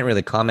provinces I can't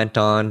really comment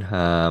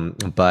on,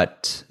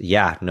 but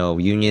yeah, no,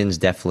 unions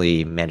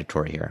definitely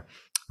mandatory here.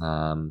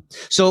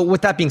 So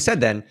with that being said,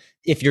 then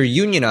if you're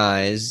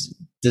unionized,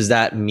 does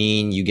that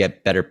mean you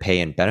get better pay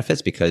and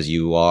benefits because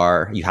you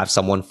have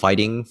someone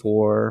fighting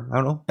for, I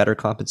don't know, better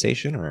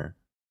compensation, or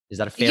is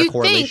that a fair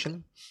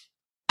correlation?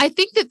 I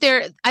think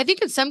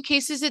in some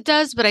cases it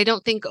does, but I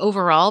don't think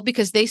overall,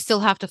 because they still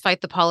have to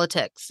fight the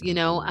politics,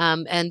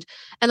 and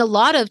a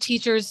lot of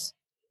teachers,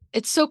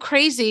 it's so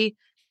crazy.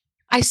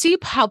 I see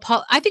how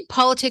I think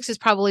politics is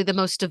probably the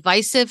most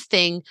divisive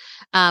thing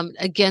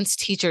against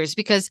teachers,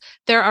 because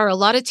there are a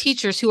lot of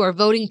teachers who are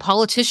voting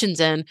politicians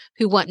in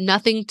who want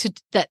nothing to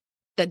that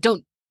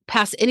don't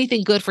pass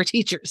anything good for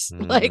teachers,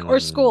 or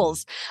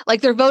schools.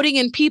 Like they're voting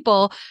in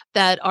people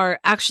that are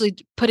actually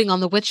putting on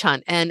the witch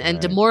hunt and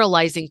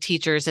demoralizing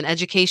teachers and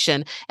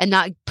education and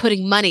not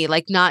putting money,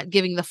 like not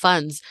giving the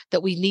funds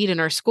that we need in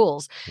our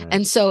schools.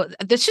 And so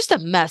it's just a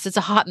mess. It's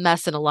a hot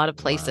mess in a lot of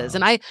places.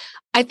 And I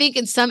think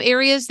in some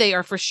areas they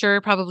are for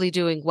sure probably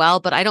doing well,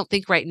 but I don't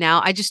think right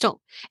now, I just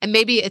don't. And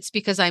maybe it's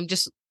because I'm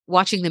just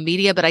watching the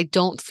media, but I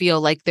don't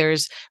feel like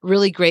there's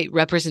really great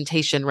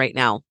representation right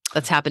now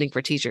that's happening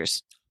for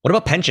teachers. What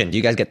about pension? Do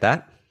you guys get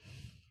that?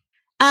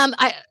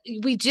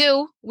 We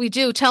do.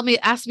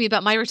 Ask me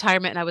about my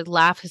retirement and I would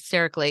laugh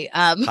hysterically.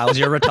 How's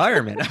your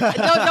retirement?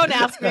 Don't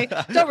ask me.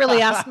 Don't really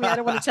ask me. I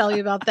don't want to tell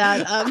you about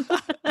that.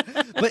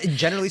 But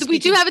generally speaking, we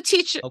do have a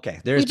teacher.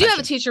 Okay. We do have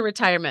a teacher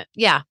retirement.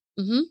 Yeah.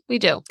 We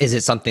do. Is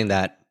it something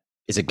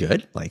is it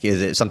good? Like,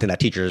 is it something that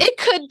teachers? It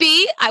could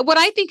be. What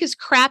I think is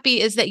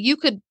crappy is that you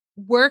could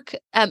work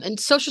and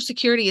Social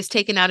Security is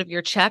taken out of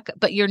your check,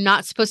 but you're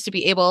not supposed to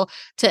be able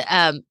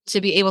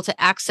to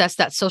access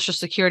that Social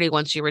Security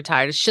once you're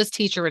retired. It's just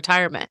teacher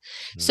retirement.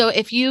 So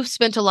if you've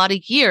spent a lot of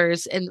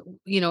years and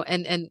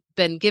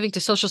been giving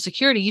to Social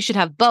Security, you should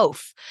have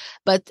both.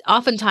 But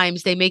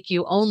oftentimes they make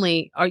you're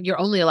only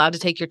allowed to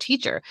take your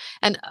teacher.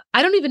 And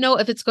I don't even know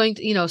if it's going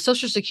to,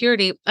 Social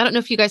Security. I don't know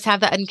if you guys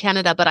have that in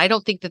Canada, but I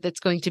don't think that it's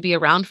going to be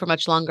around for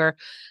much longer.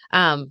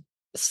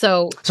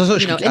 So I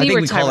think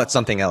we call it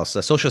something else.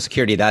 The Social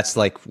Security, that's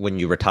like when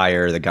you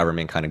retire, the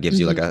government kind of gives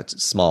you like a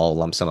small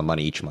lump sum of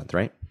money each month,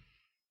 right?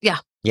 Yeah.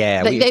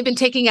 Yeah. They've been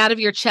taking out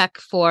of your check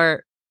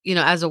for,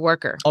 as a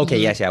worker. Okay.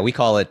 Yes. Yeah. We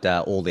call it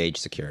old age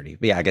security.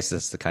 But yeah, I guess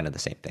that's kind of the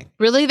same thing.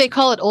 Really? They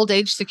call it old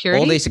age security?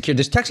 Old age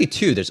security. There's actually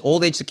two. There's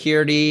old age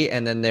security,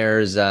 and then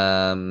there's,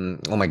 oh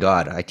my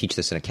God, I teach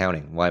this in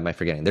accounting. Why am I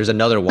forgetting? There's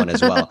another one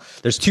as well.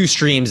 There's two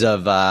streams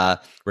of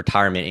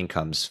retirement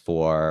incomes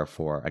for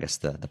I guess,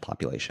 the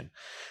population.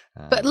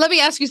 But let me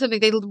ask you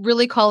something. They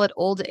really call it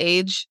old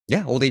age?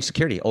 Yeah, old age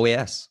security,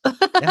 OAS.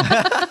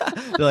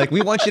 They're like,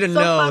 we want you to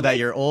know that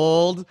you're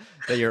old,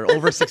 that you're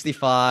over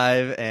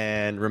 65,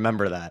 and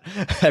remember that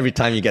every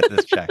time you get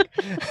this check.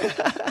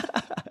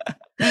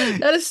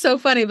 That is so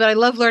funny, but I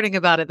love learning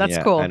about it. That's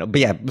cool. I know.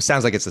 But yeah, it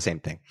sounds like it's the same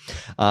thing.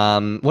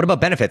 What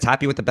about benefits?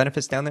 Happy with the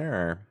benefits down there?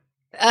 Or?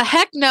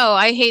 Heck no,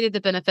 I hated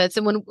the benefits.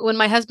 And when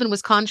my husband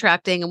was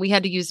contracting and we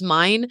had to use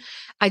mine,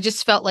 I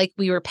just felt like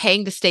we were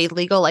paying to stay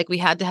legal. Like we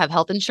had to have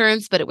health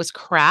insurance, but it was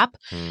crap.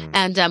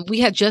 And we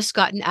had just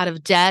gotten out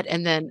of debt,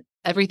 and then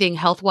everything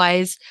health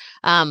wise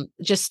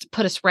just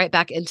put us right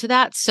back into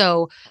that.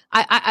 So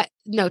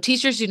no,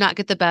 teachers do not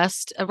get the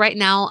best. Right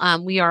now,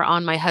 we are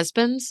on my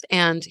husband's,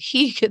 and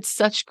he gets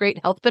such great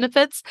health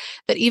benefits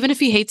that even if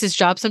he hates his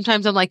job,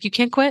 sometimes I'm like, you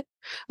can't quit.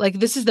 Like,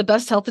 this is the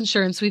best health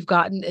insurance we've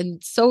gotten in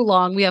so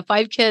long. We have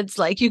 5 kids.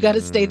 Like, you got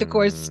to stay the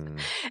course.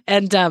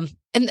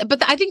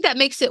 But I think that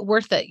makes it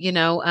worth it,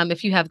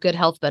 if you have good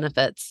health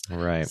benefits.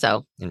 Right.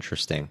 So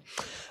interesting.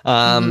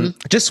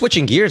 Just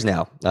switching gears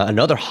now.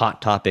 Another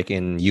hot topic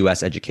in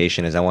U.S.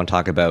 education I want to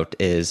talk about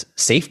is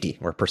safety,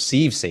 or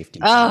perceived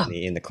safety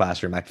in the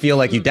classroom. I feel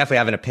like you definitely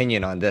have an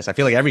opinion on this. I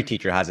feel like every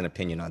teacher has an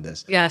opinion on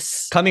this.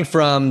 Yes. Coming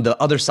from the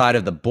other side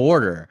of the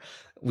border,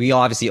 we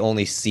obviously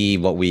only see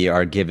what we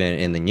are given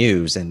in the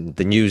news, and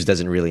the news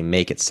doesn't really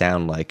make it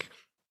sound like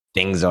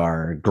things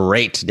are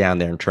great down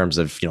there in terms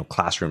of,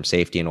 classroom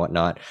safety and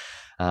whatnot.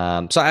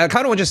 So I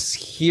kind of want to just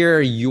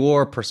hear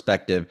your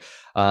perspective.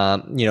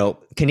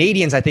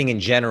 Canadians, I think in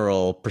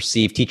general,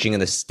 perceive teaching in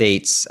the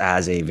States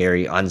as a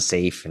very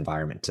unsafe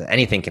environment.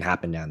 Anything can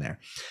happen down there.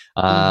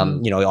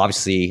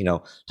 Obviously,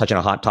 touching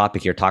on a hot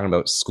topic here, talking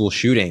about school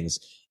shootings.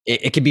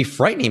 It can be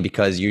frightening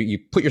because you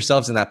put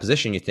yourselves in that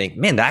position. You think,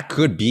 man, that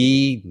could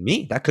be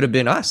me. That could have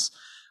been us.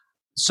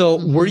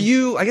 So were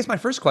you, I guess my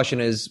first question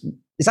is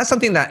that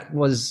something that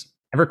was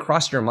ever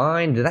crossed your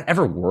mind? Did that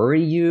ever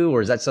worry you?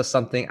 Or is that just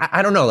something,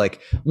 I don't know, like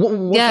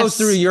what goes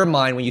through your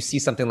mind when you see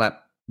something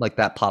like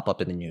that pop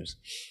up in the news?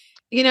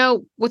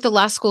 with the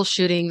last school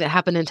shooting that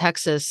happened in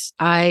Texas,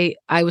 I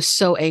was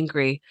so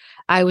angry.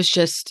 I was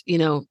just,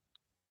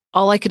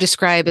 all I could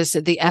describe is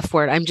the F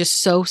word. I'm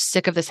just so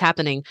sick of this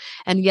happening.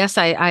 And yes,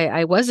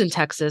 I was in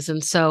Texas,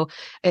 and so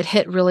it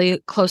hit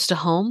really close to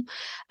home.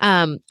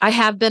 I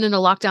have been in a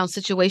lockdown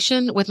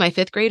situation with my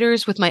fifth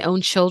graders, with my own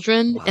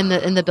children in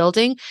the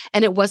building,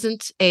 and it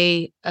wasn't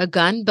a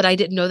gun, but I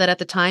didn't know that at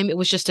the time. It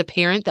was just a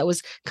parent that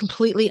was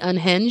completely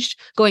unhinged,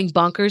 going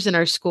bonkers in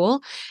our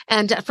school.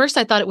 And at first,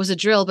 I thought it was a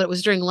drill, but it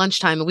was during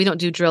lunchtime, and we don't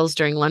do drills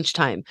during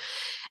lunchtime.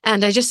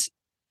 And I just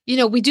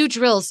we do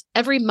drills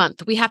every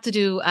month. We have to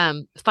do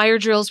fire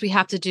drills. We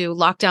have to do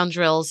lockdown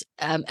drills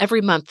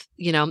every month,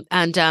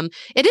 and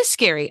it is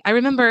scary. I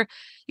remember,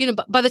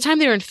 by the time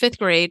they were in fifth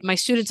grade, my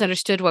students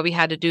understood why we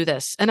had to do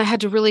this. And I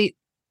had to really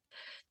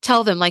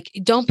tell them, like,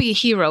 don't be a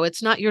hero.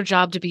 It's not your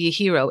job to be a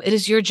hero. It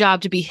is your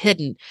job to be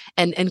hidden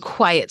and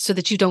quiet so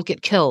that you don't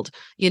get killed.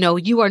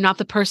 You are not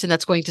the person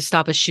that's going to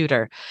stop a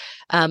shooter.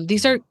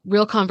 These are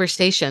real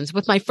conversations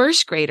with my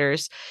first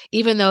graders,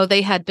 even though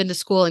they had been to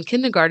school in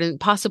kindergarten,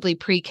 possibly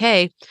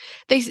pre-K.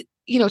 They,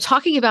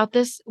 talking about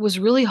this was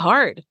really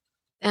hard,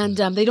 and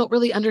they don't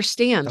really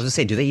understand. I was gonna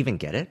say, do they even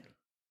get it?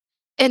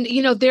 And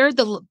they're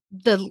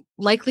the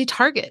likely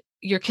target.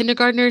 Your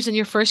kindergartners and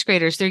your first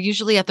graders, they're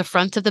usually at the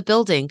front of the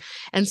building.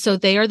 And so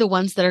they are the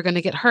ones that are going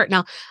to get hurt.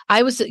 Now,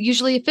 I was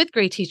usually a fifth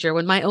grade teacher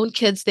when my own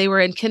kids, they were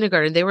in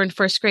kindergarten, they were in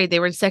first grade, they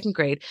were in second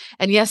grade.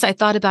 And yes, I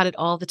thought about it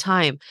all the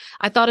time.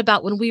 I thought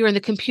about when we were in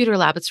the computer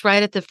lab, it's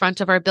right at the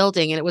front of our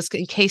building and it was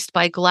encased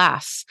by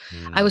glass.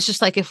 I was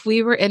just like, if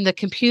we were in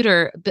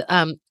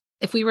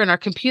our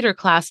computer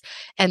class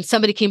and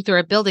somebody came through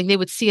our building, they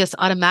would see us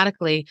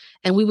automatically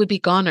and we would be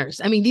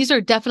goners. I mean, these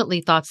are definitely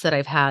thoughts that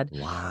I've had.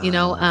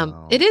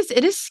 Wow. It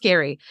is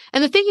scary.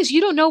 And the thing is, you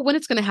don't know when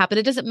it's going to happen.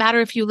 It doesn't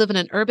matter if you live in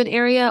an urban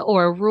area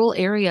or a rural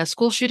area.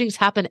 School shootings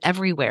happen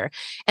everywhere.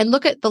 And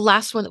look at the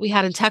last one that we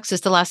had in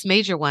Texas, the last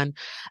major one.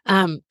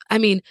 I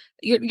mean,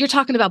 you're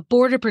talking about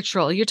Border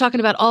Patrol. You're talking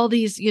about all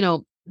these,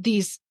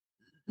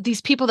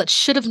 these people that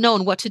should have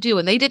known what to do,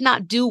 and they did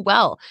not do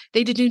well.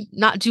 They did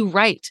not do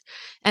right.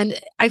 And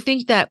I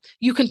think that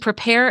you can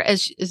prepare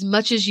as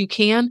much as you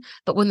can,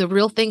 but when the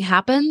real thing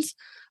happens,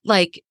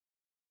 like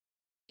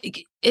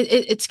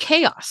it's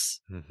chaos.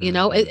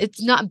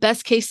 It's not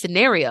best case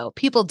scenario.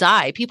 People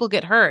die, people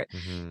get hurt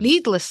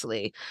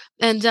needlessly.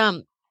 And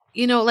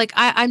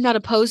I'm not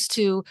opposed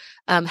to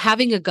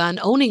having a gun,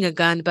 owning a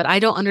gun, but I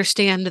don't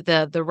understand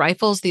the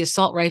rifles, the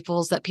assault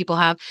rifles that people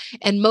have.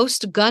 And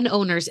most gun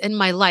owners in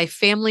my life,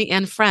 family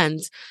and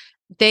friends,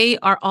 they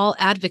are all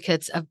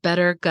advocates of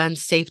better gun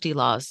safety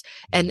laws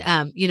and,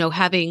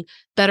 having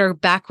better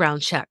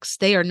background checks.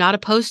 They are not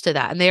opposed to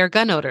that, and they are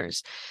gun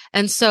owners.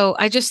 And so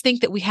I just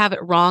think that we have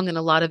it wrong in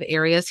a lot of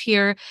areas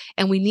here,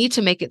 and we need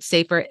to make it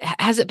safer.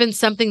 Has it been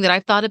something that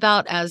I've thought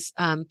about as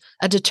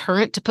a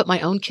deterrent to put my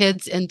own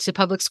kids into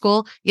public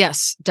school?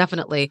 Yes,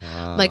 definitely.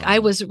 Wow. Like I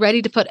was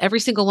ready to put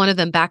every single one of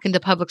them back into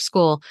public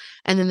school.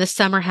 And then this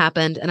summer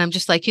happened, and I'm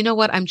just like, you know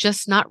what? I'm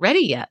just not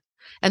ready yet.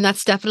 And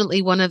that's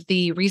definitely one of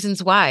the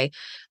reasons why.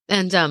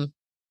 And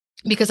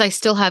because I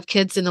still have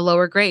kids in the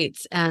lower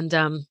grades, and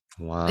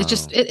Wow.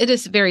 it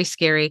is very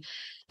scary.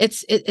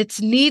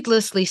 It's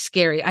needlessly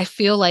scary. I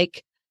feel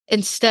like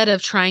instead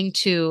of trying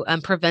to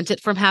prevent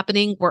it from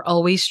happening, we're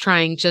always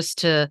trying just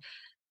to,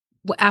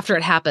 after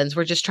it happens,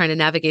 we're just trying to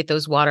navigate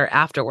those water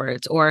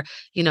afterwards, or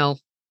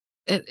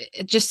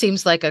it just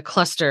seems like a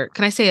cluster.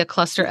 Can I say a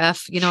cluster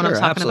F? You know what I'm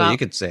talking absolutely. about? You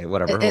could say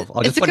whatever.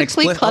 I'll just put a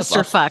complete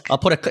clusterfuck. I'll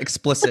put an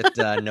explicit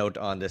note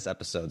on this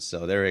episode.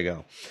 So there you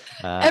go.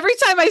 Every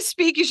time I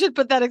speak, you should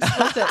put that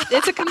explicit.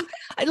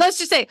 Let's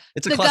just say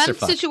it's the gun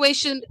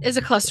situation is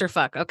a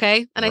clusterfuck.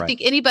 Okay. And I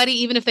think anybody,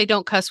 even if they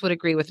don't cuss, would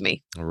agree with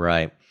me.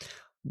 Right.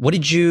 What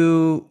did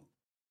you're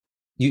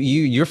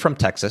from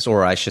Texas,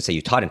 or I should say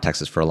you taught in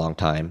Texas for a long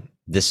time.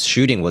 This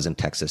shooting was in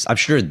Texas. I'm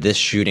sure this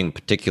shooting in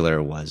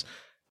particular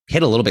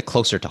hit a little bit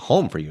closer to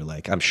home for you.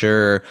 Like, I'm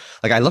sure,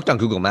 like I looked on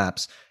Google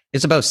Maps,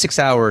 it's about 6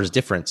 hours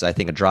difference, I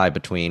think, a drive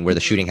between where the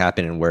shooting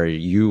happened and where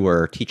you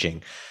were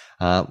teaching.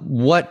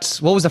 What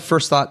was the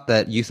first thought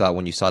that you thought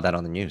when you saw that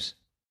on the news?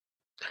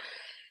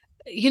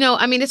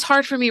 I mean, it's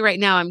hard for me right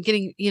now. I'm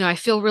getting, I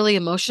feel really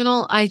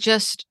emotional. I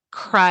just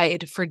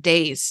cried for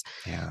days.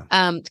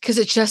 Yeah. Because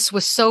it just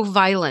was so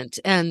violent.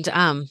 And,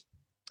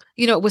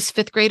 it was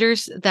fifth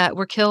graders that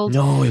were killed.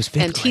 No, it was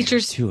fifth and graders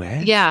teachers too,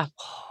 eh? Yeah.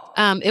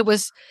 I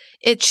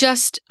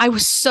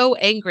was so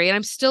angry, and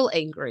I'm still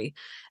angry.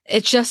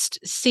 It just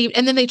seemed,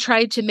 and then they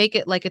tried to make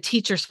it like a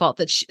teacher's fault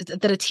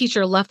that a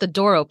teacher left the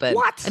door open.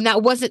 What? And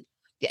it wasn't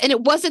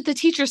the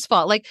teacher's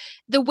fault. Like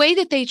the way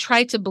that they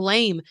tried to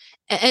blame,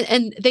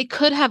 and they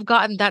could have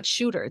gotten that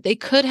shooter. They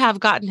could have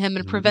gotten him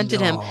and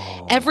prevented him.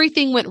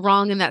 Everything went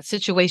wrong in that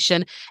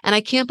situation. And I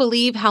can't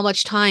believe how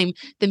much time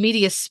the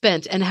media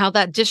spent and how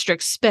that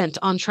district spent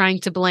on trying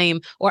to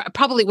blame, or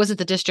probably it wasn't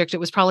the district, it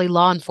was probably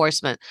law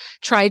enforcement,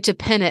 tried to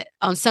pin it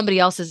on somebody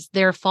else's,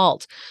 their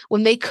fault,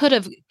 when they could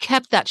have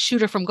kept that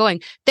shooter from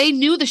going. They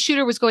knew the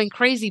shooter was going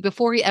crazy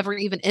before he ever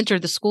even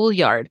entered the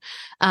schoolyard.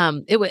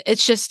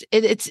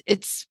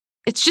 It's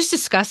it's just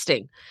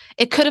disgusting.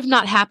 It could have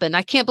not happened.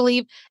 I can't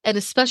believe, and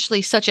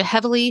especially such a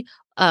heavily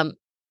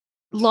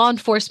law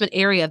enforcement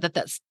area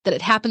that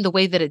it happened the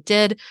way that it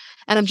did.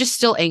 And I'm just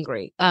still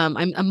angry. I'm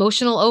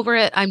emotional over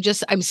it.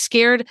 I'm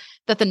scared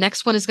that the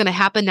next one is going to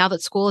happen now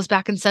that school is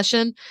back in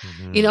session.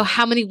 Mm-hmm.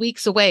 How many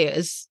weeks away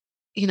is,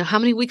 how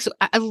many weeks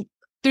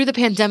through the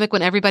pandemic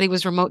when everybody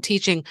was remote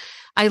teaching,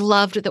 I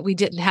loved that we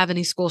didn't have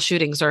any school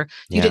shootings or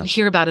you didn't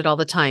hear about it all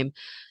the time.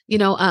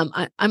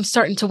 I'm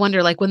starting to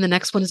wonder like when the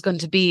next one is going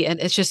to be. And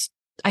it's just,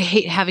 I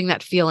hate having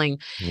that feeling.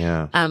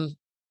 Yeah.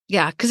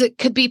 Because it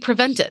could be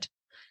prevented.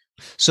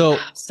 So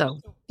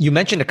you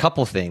mentioned a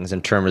couple things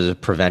in terms of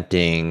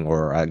preventing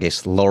or I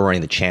guess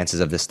lowering the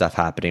chances of this stuff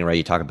happening, right?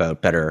 You talk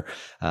about better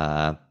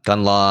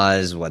gun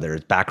laws, whether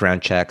it's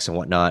background checks and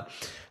whatnot.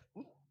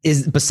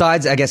 Is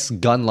besides, I guess,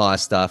 gun law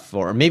stuff,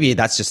 or maybe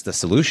that's just the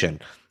solution.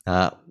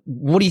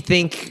 What do you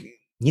think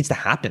needs to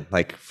happen,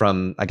 like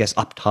from, I guess,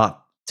 up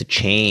top to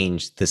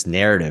change this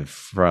narrative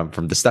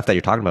from the stuff that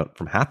you're talking about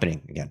from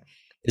happening again?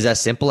 Is that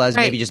as simple as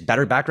maybe just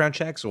better background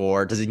checks,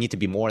 or does it need to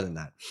be more than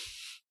that?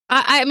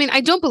 I mean,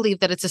 I don't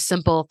believe that it's a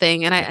simple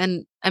thing.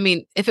 And I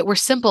mean, if it were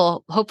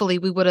simple, hopefully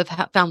we would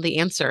have found the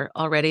answer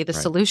already, the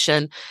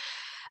solution.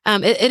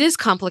 It is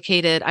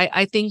complicated.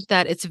 I think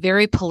that it's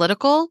very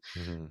political.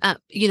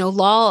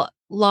 Mm-hmm.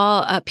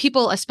 Law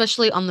people,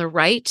 especially on the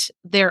right,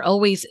 they're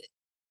always,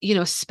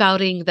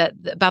 spouting that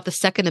about the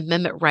Second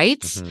Amendment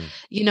rights,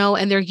 mm-hmm.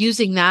 And they're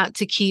using that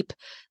to keep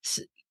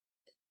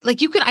like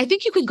I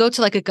think you can go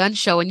to like a gun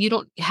show and you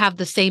don't have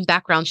the same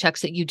background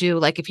checks that you do.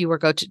 Like if you were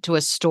go to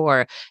a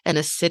store in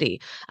a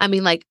city, I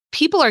mean, like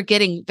people are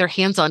getting their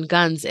hands on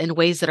guns in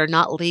ways that are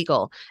not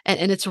legal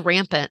and it's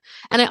rampant.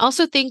 And I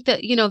also think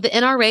that, the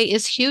NRA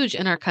is huge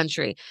in our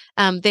country.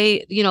 A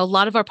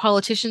lot of our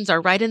politicians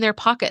are right in their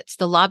pockets.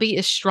 The lobby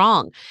is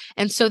strong.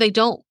 And so they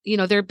don't,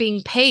 they're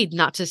being paid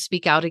not to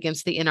speak out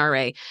against the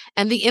NRA.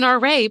 And the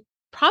NRA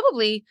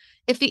probably,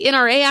 if the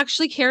NRA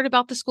actually cared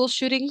about the school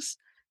shootings,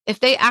 if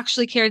they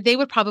actually cared, they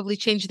would probably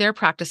change their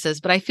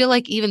practices. But I feel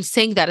like even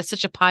saying that is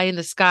such a pie in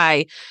the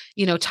sky,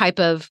 type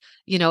of,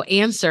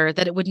 answer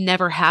that it would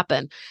never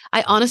happen.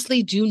 I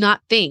honestly do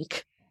not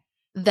think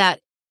that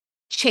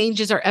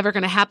changes are ever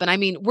going to happen. I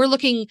mean, we're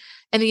looking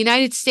in the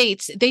United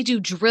States, they do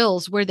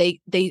drills where they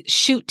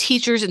shoot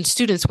teachers and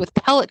students with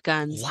pellet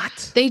guns.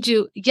 What? They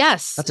do.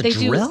 Yes. That's a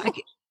drill?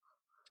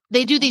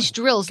 They do these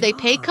drills. They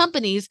pay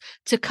companies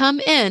to come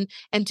in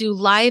and do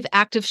live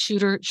active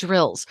shooter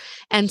drills.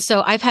 And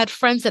so I've had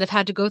friends that have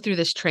had to go through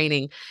this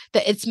training,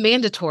 that it's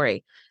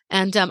mandatory.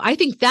 And I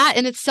think that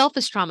in itself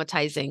is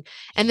traumatizing.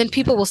 And then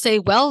people will say,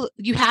 well,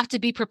 you have to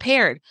be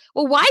prepared.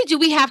 Well, why do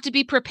we have to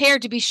be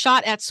prepared to be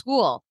shot at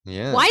school?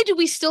 Yeah. Why do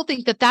we still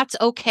think that that's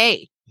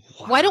okay?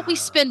 Wow. Why don't we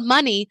spend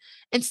money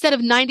instead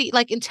of 90,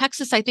 like in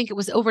Texas, I think it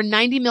was over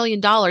 $90 million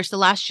the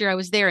last year I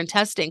was there in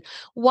testing.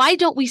 Why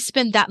don't we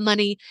spend that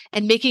money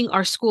and making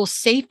our schools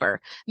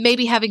safer,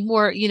 maybe having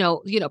more,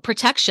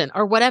 protection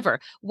or whatever?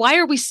 Why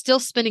are we still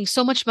spending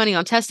so much money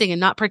on testing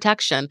and not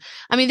protection?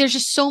 I mean, there's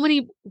just so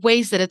many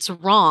ways that it's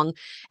wrong.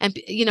 And,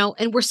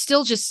 and we're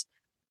still just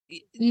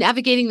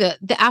navigating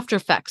the after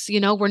effects.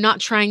 We're not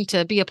trying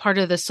to be a part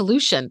of the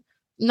solution.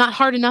 Not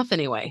hard enough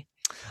anyway.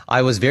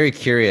 I was very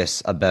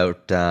curious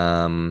about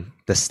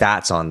the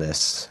stats on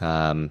this.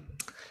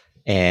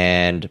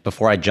 And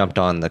before I jumped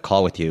on the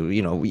call with you,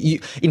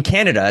 in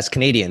Canada, as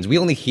Canadians, we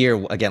only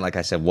hear, again, like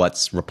I said,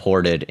 what's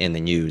reported in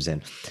the news.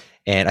 And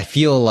I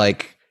feel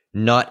like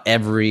not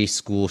every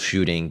school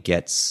shooting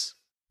gets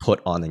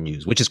put on the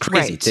news, which is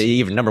crazy to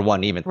even, number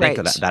one, even think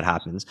that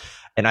happens.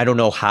 And I don't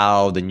know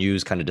how the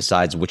news kind of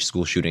decides which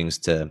school shootings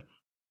to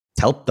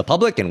tell the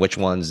public and which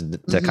ones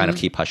to kind of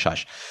keep hush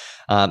hush.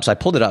 So I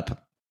pulled it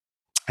up.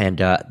 And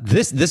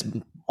this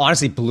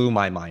honestly blew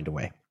my mind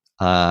away.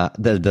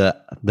 The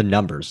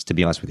numbers, to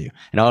be honest with you.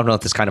 And I don't know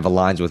if this kind of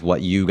aligns with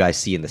what you guys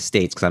see in the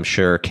States, because I'm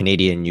sure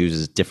Canadian news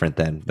is different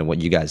than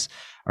what you guys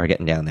are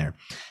getting down there.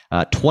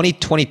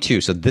 2022,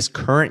 so this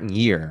current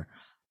year,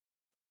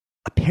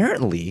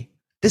 apparently,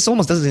 this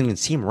almost doesn't even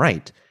seem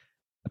right.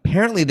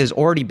 Apparently, there's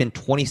already been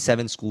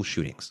 27 school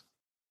shootings.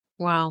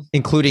 Wow.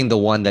 Including the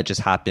one that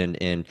just happened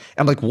in,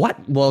 I'm like, what?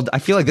 Well, I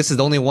feel like this is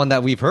the only one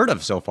that we've heard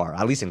of so far,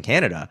 at least in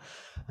Canada.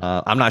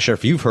 I'm not sure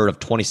if you've heard of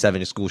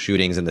 27 school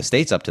shootings in the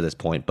States up to this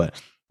point,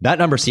 but that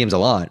number seems a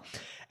lot.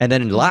 And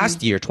then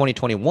last year,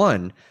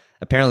 2021,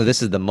 apparently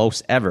this is the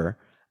most ever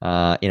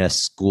in a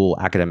school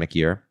academic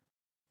year.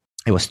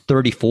 It was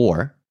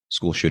 34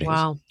 school shootings.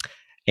 Wow.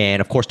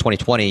 And of course,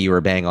 2020, you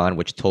were bang on,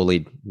 which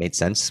totally made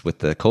sense with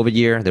the COVID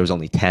year. There was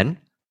only 10.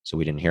 So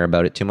we didn't hear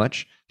about it too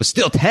much, but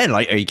still 10.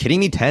 Like, are you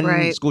kidding me?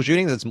 10 school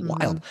shootings? That's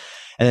wild.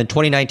 And then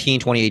 2019,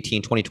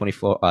 2018,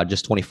 2024,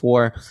 just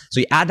 24. So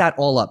you add that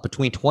all up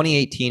between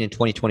 2018 and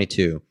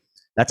 2022,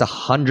 that's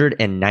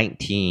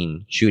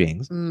 119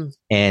 shootings.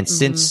 And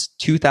since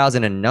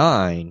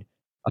 2009,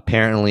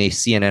 apparently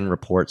CNN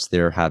reports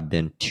there have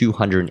been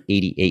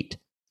 288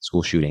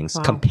 school shootings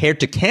compared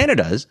to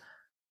Canada's.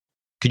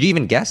 Could you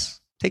even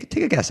guess? Take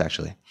a guess,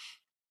 actually.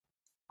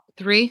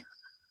 3?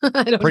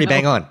 I don't Pretty know.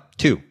 bang on.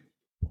 2.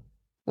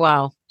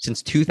 Wow.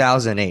 since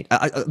 2008.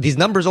 These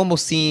numbers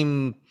almost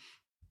seem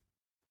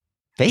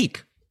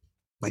fake.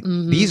 Like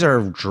these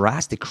are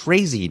drastic,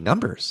 crazy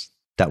numbers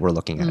that we're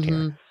looking at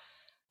here.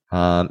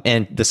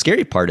 And the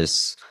scary part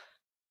is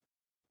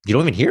you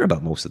don't even hear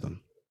about most of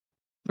them.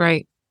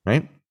 Right.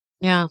 Right.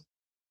 Yeah.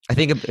 I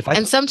think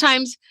and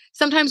sometimes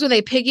when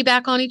they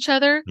piggyback on each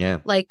other,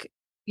 like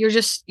you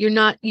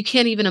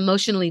can't even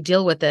emotionally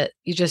deal with it.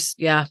 You just,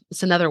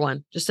 it's another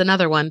one, just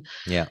another one.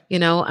 Yeah.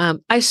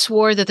 I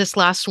swore that this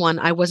last one,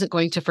 I wasn't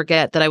going to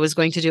forget, that I was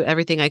going to do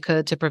everything I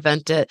could to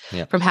prevent it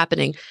from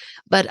happening.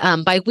 But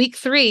by week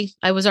 3,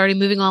 I was already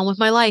moving on with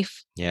my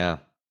life. Yeah.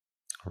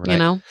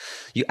 Right.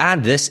 You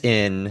add this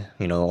in,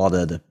 all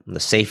the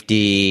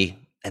safety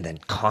and then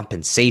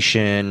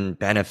compensation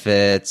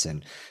benefits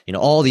and,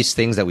 all these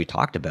things that we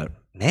talked about.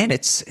 Man,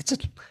 that's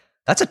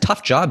a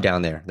tough job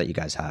down there that you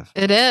guys have.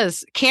 It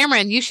is.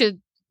 Cameron, you should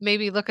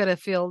maybe look at a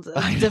field,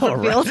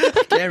 different right?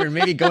 field. Cameron,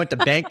 maybe go into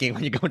banking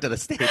when you go into the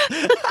States.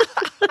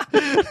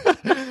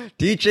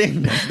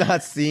 Teaching does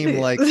not seem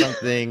like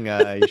something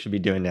you should be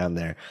doing down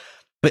there.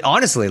 But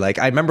honestly, like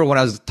I remember when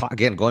I was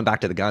going back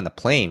to the guy on the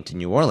plane to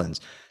New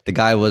Orleans, the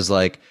guy was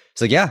like,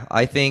 yeah,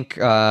 I think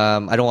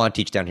I don't want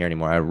to teach down here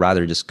anymore. I'd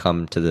rather just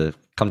come to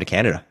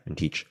Canada and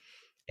teach.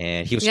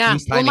 And he was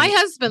well, my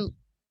husband,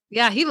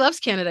 he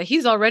loves Canada.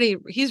 He's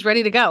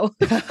ready to go.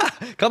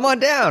 Come on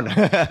down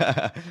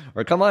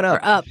or come on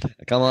up. Or up.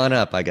 Come on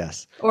up, I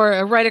guess.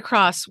 Or right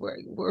across.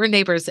 We're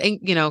neighbors.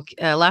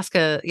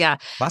 Alaska. Yeah.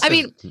 I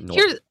mean,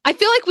 I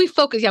feel like we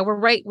focus. Yeah, we're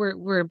right.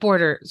 We're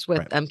borders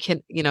with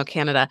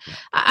Canada. Yeah.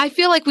 I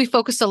feel like we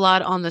focused a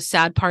lot on the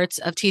sad parts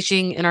of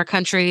teaching in our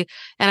country.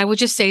 And I would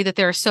just say that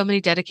there are so many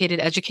dedicated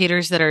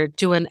educators that are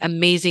doing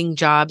amazing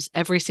jobs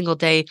every single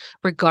day,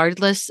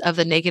 regardless of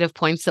the negative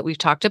points that we've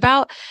talked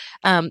about.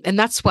 And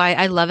that's why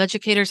I love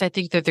educators. I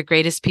think they're the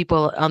greatest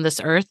people on this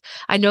earth.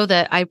 I know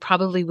that I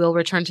probably will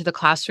return to the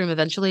classroom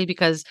eventually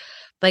because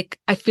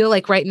I feel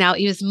like right now,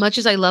 as much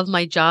as I love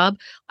my job,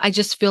 I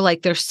just feel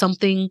like there's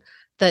something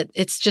that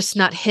it's just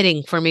not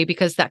hitting for me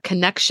because that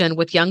connection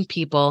with young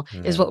people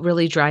is what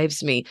really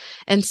drives me.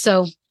 And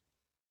so,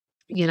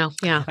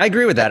 I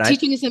agree with that.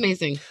 Teaching is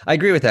amazing. I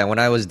agree with that. When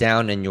I was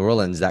down in New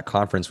Orleans, that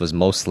conference was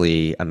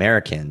mostly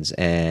Americans.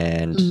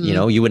 And,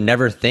 you would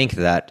never think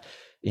that,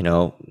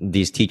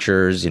 these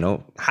teachers,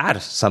 had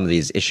some of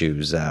these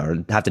issues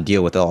or have to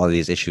deal with all of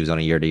these issues on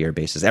a year-to-year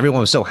basis.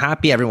 Everyone was so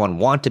happy. Everyone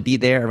wanted to be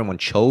there. Everyone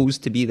chose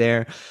to be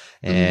there.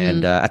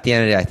 And at the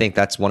end of the day, I think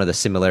that's one of the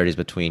similarities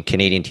between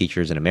Canadian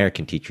teachers and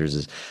American teachers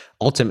is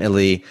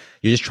ultimately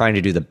you're just trying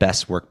to do the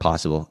best work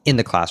possible in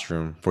the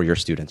classroom for your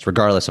students,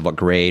 regardless of what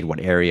grade,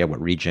 what area,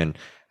 what region.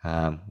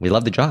 We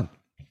love the job.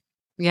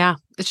 Yeah,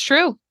 it's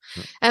true.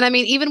 And I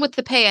mean, even with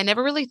the pay, I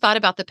never really thought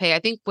about the pay. I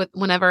think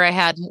whenever I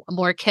had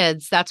more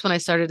kids, that's when I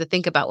started to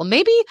think about, well,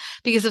 maybe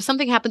because if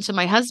something happened to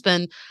my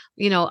husband,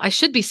 I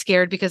should be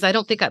scared because I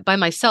don't think by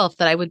myself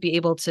that I would be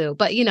able to.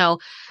 But,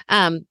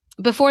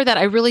 before that,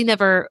 I really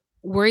never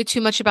worried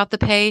too much about the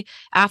pay.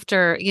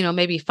 After,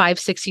 maybe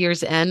 5-6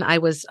 years in, I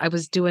was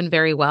doing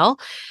very well.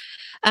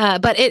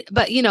 But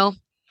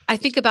I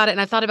think about it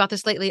and I've thought about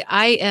this lately.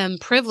 I am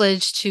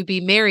privileged to be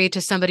married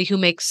to somebody who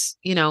makes,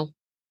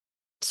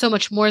 so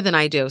much more than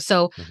I do.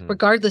 So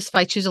regardless if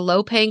I choose a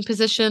low paying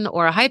position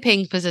or a high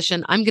paying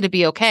position, I'm going to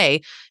be okay.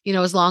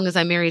 As long as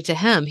I'm married to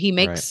him, he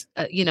makes,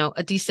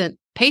 a decent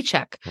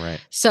paycheck.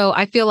 Right. So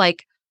I feel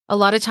like a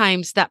lot of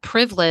times that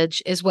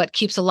privilege is what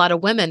keeps a lot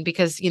of women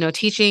because,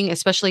 teaching,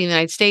 especially in the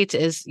United States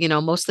is,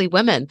 mostly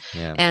women.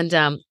 Yeah.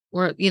 And,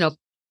 we're,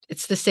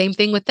 it's the same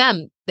thing with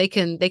them. They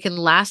can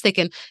last, they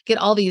can get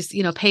all these,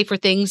 pay for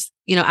things,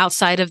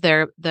 outside of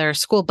their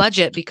school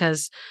budget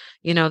because,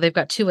 they've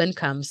got 2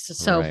 incomes.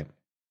 So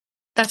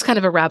that's kind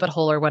of a rabbit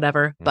hole or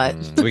whatever, but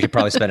we could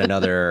probably spend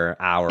another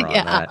hour on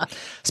that.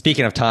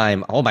 Speaking of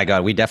time, oh my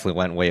God, we definitely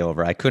went way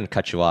over. I couldn't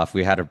cut you off.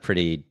 We had a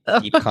pretty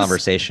deep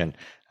conversation.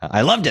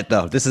 I loved it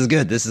though. This is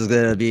good. This is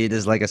going to be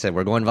like I said,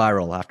 we're going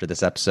viral after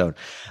this episode.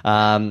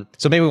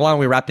 So maybe why don't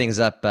we wrap things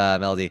up,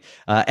 Melody?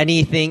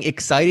 Anything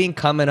exciting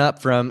coming up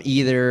from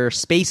either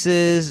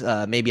Spaces,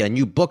 maybe a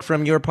new book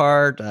from your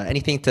part,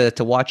 anything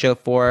to watch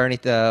out for?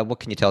 What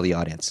can you tell the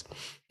audience?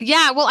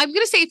 Yeah, well, I'm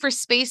going to say for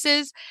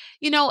Spaces,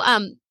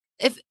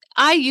 if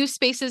I use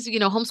Spaces,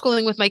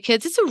 homeschooling with my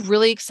kids, it's a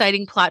really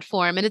exciting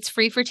platform and it's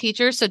free for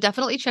teachers. So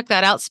definitely check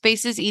that out,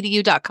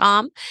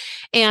 spacesedu.com.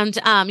 And,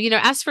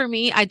 as for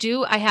me,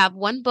 I have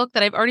one book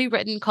that I've already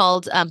written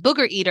called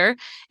Booger Eater.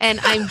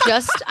 And I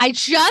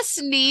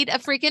just need a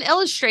freaking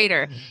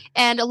illustrator.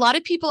 And a lot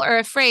of people are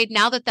afraid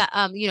now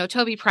that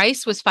Toby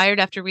Price was fired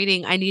after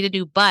reading I Need a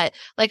New Butt.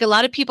 Like a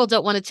lot of people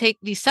don't want to take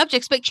these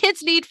subjects, but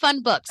kids need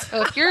fun books.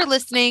 So if you're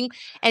listening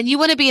and you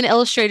want to be an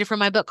illustrator for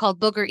my book called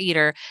Booger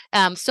Eater,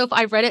 so if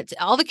I read it it.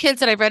 All the kids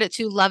that I've read it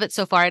to love it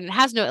so far, and it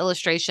has no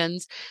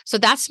illustrations. So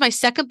that's my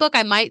second book.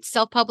 I might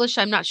self-publish.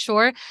 I'm not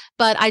sure,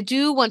 but I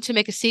do want to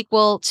make a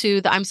sequel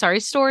to the I'm Sorry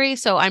story.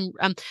 So I'm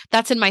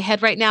that's in my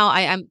head right now.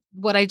 I'm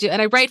what I do,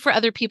 and I write for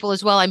other people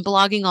as well. I'm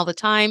blogging all the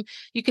time.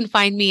 You can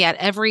find me on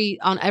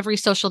every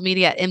social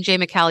media at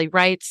MJ McCallie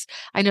Writes.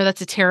 I know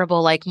that's a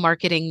terrible like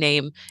marketing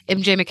name,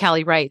 MJ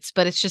McCallie Writes,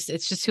 but it's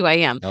just who I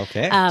am.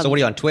 Okay. So what are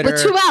you on Twitter?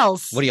 With 2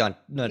 L's. What are you on?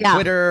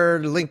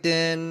 Twitter,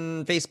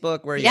 LinkedIn,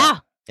 Facebook? Where are you? Yeah.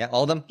 At? Yeah,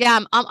 all of them? Yeah,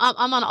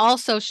 I'm on all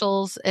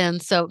socials.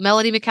 And so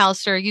Melody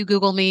McAllister, you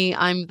Google me,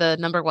 I'm the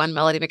 #1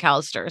 Melody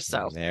McAllister.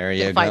 So there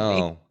you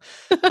go.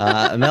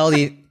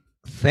 Melody,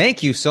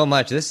 thank you so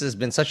much. This has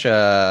been such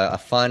a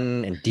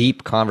fun and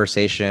deep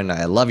conversation.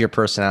 I love your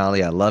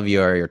personality. I love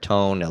your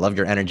tone. I love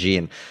your energy.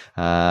 And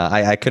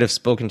I could have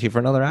spoken to you for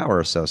another hour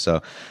or so.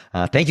 So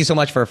thank you so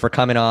much for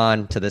coming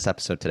on to this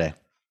episode today.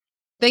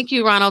 Thank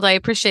you, Ronald. I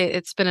appreciate it.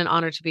 It's been an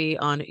honor to be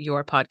on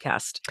your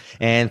podcast.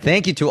 And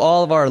thank you to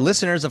all of our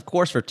listeners, of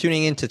course, for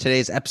tuning in to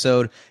today's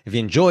episode. If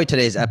you enjoyed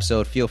today's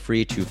episode, feel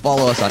free to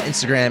follow us on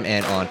Instagram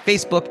and on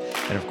Facebook.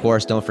 And of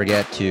course, don't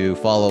forget to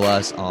follow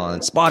us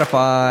on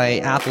Spotify,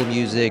 Apple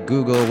Music,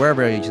 Google,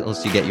 wherever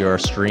else you get your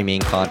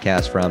streaming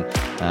podcast from.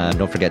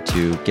 Don't forget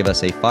to give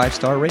us a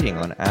 5-star rating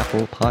on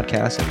Apple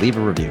Podcasts and leave a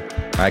review.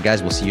 All right,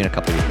 guys, we'll see you in a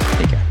couple of weeks.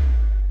 Take care.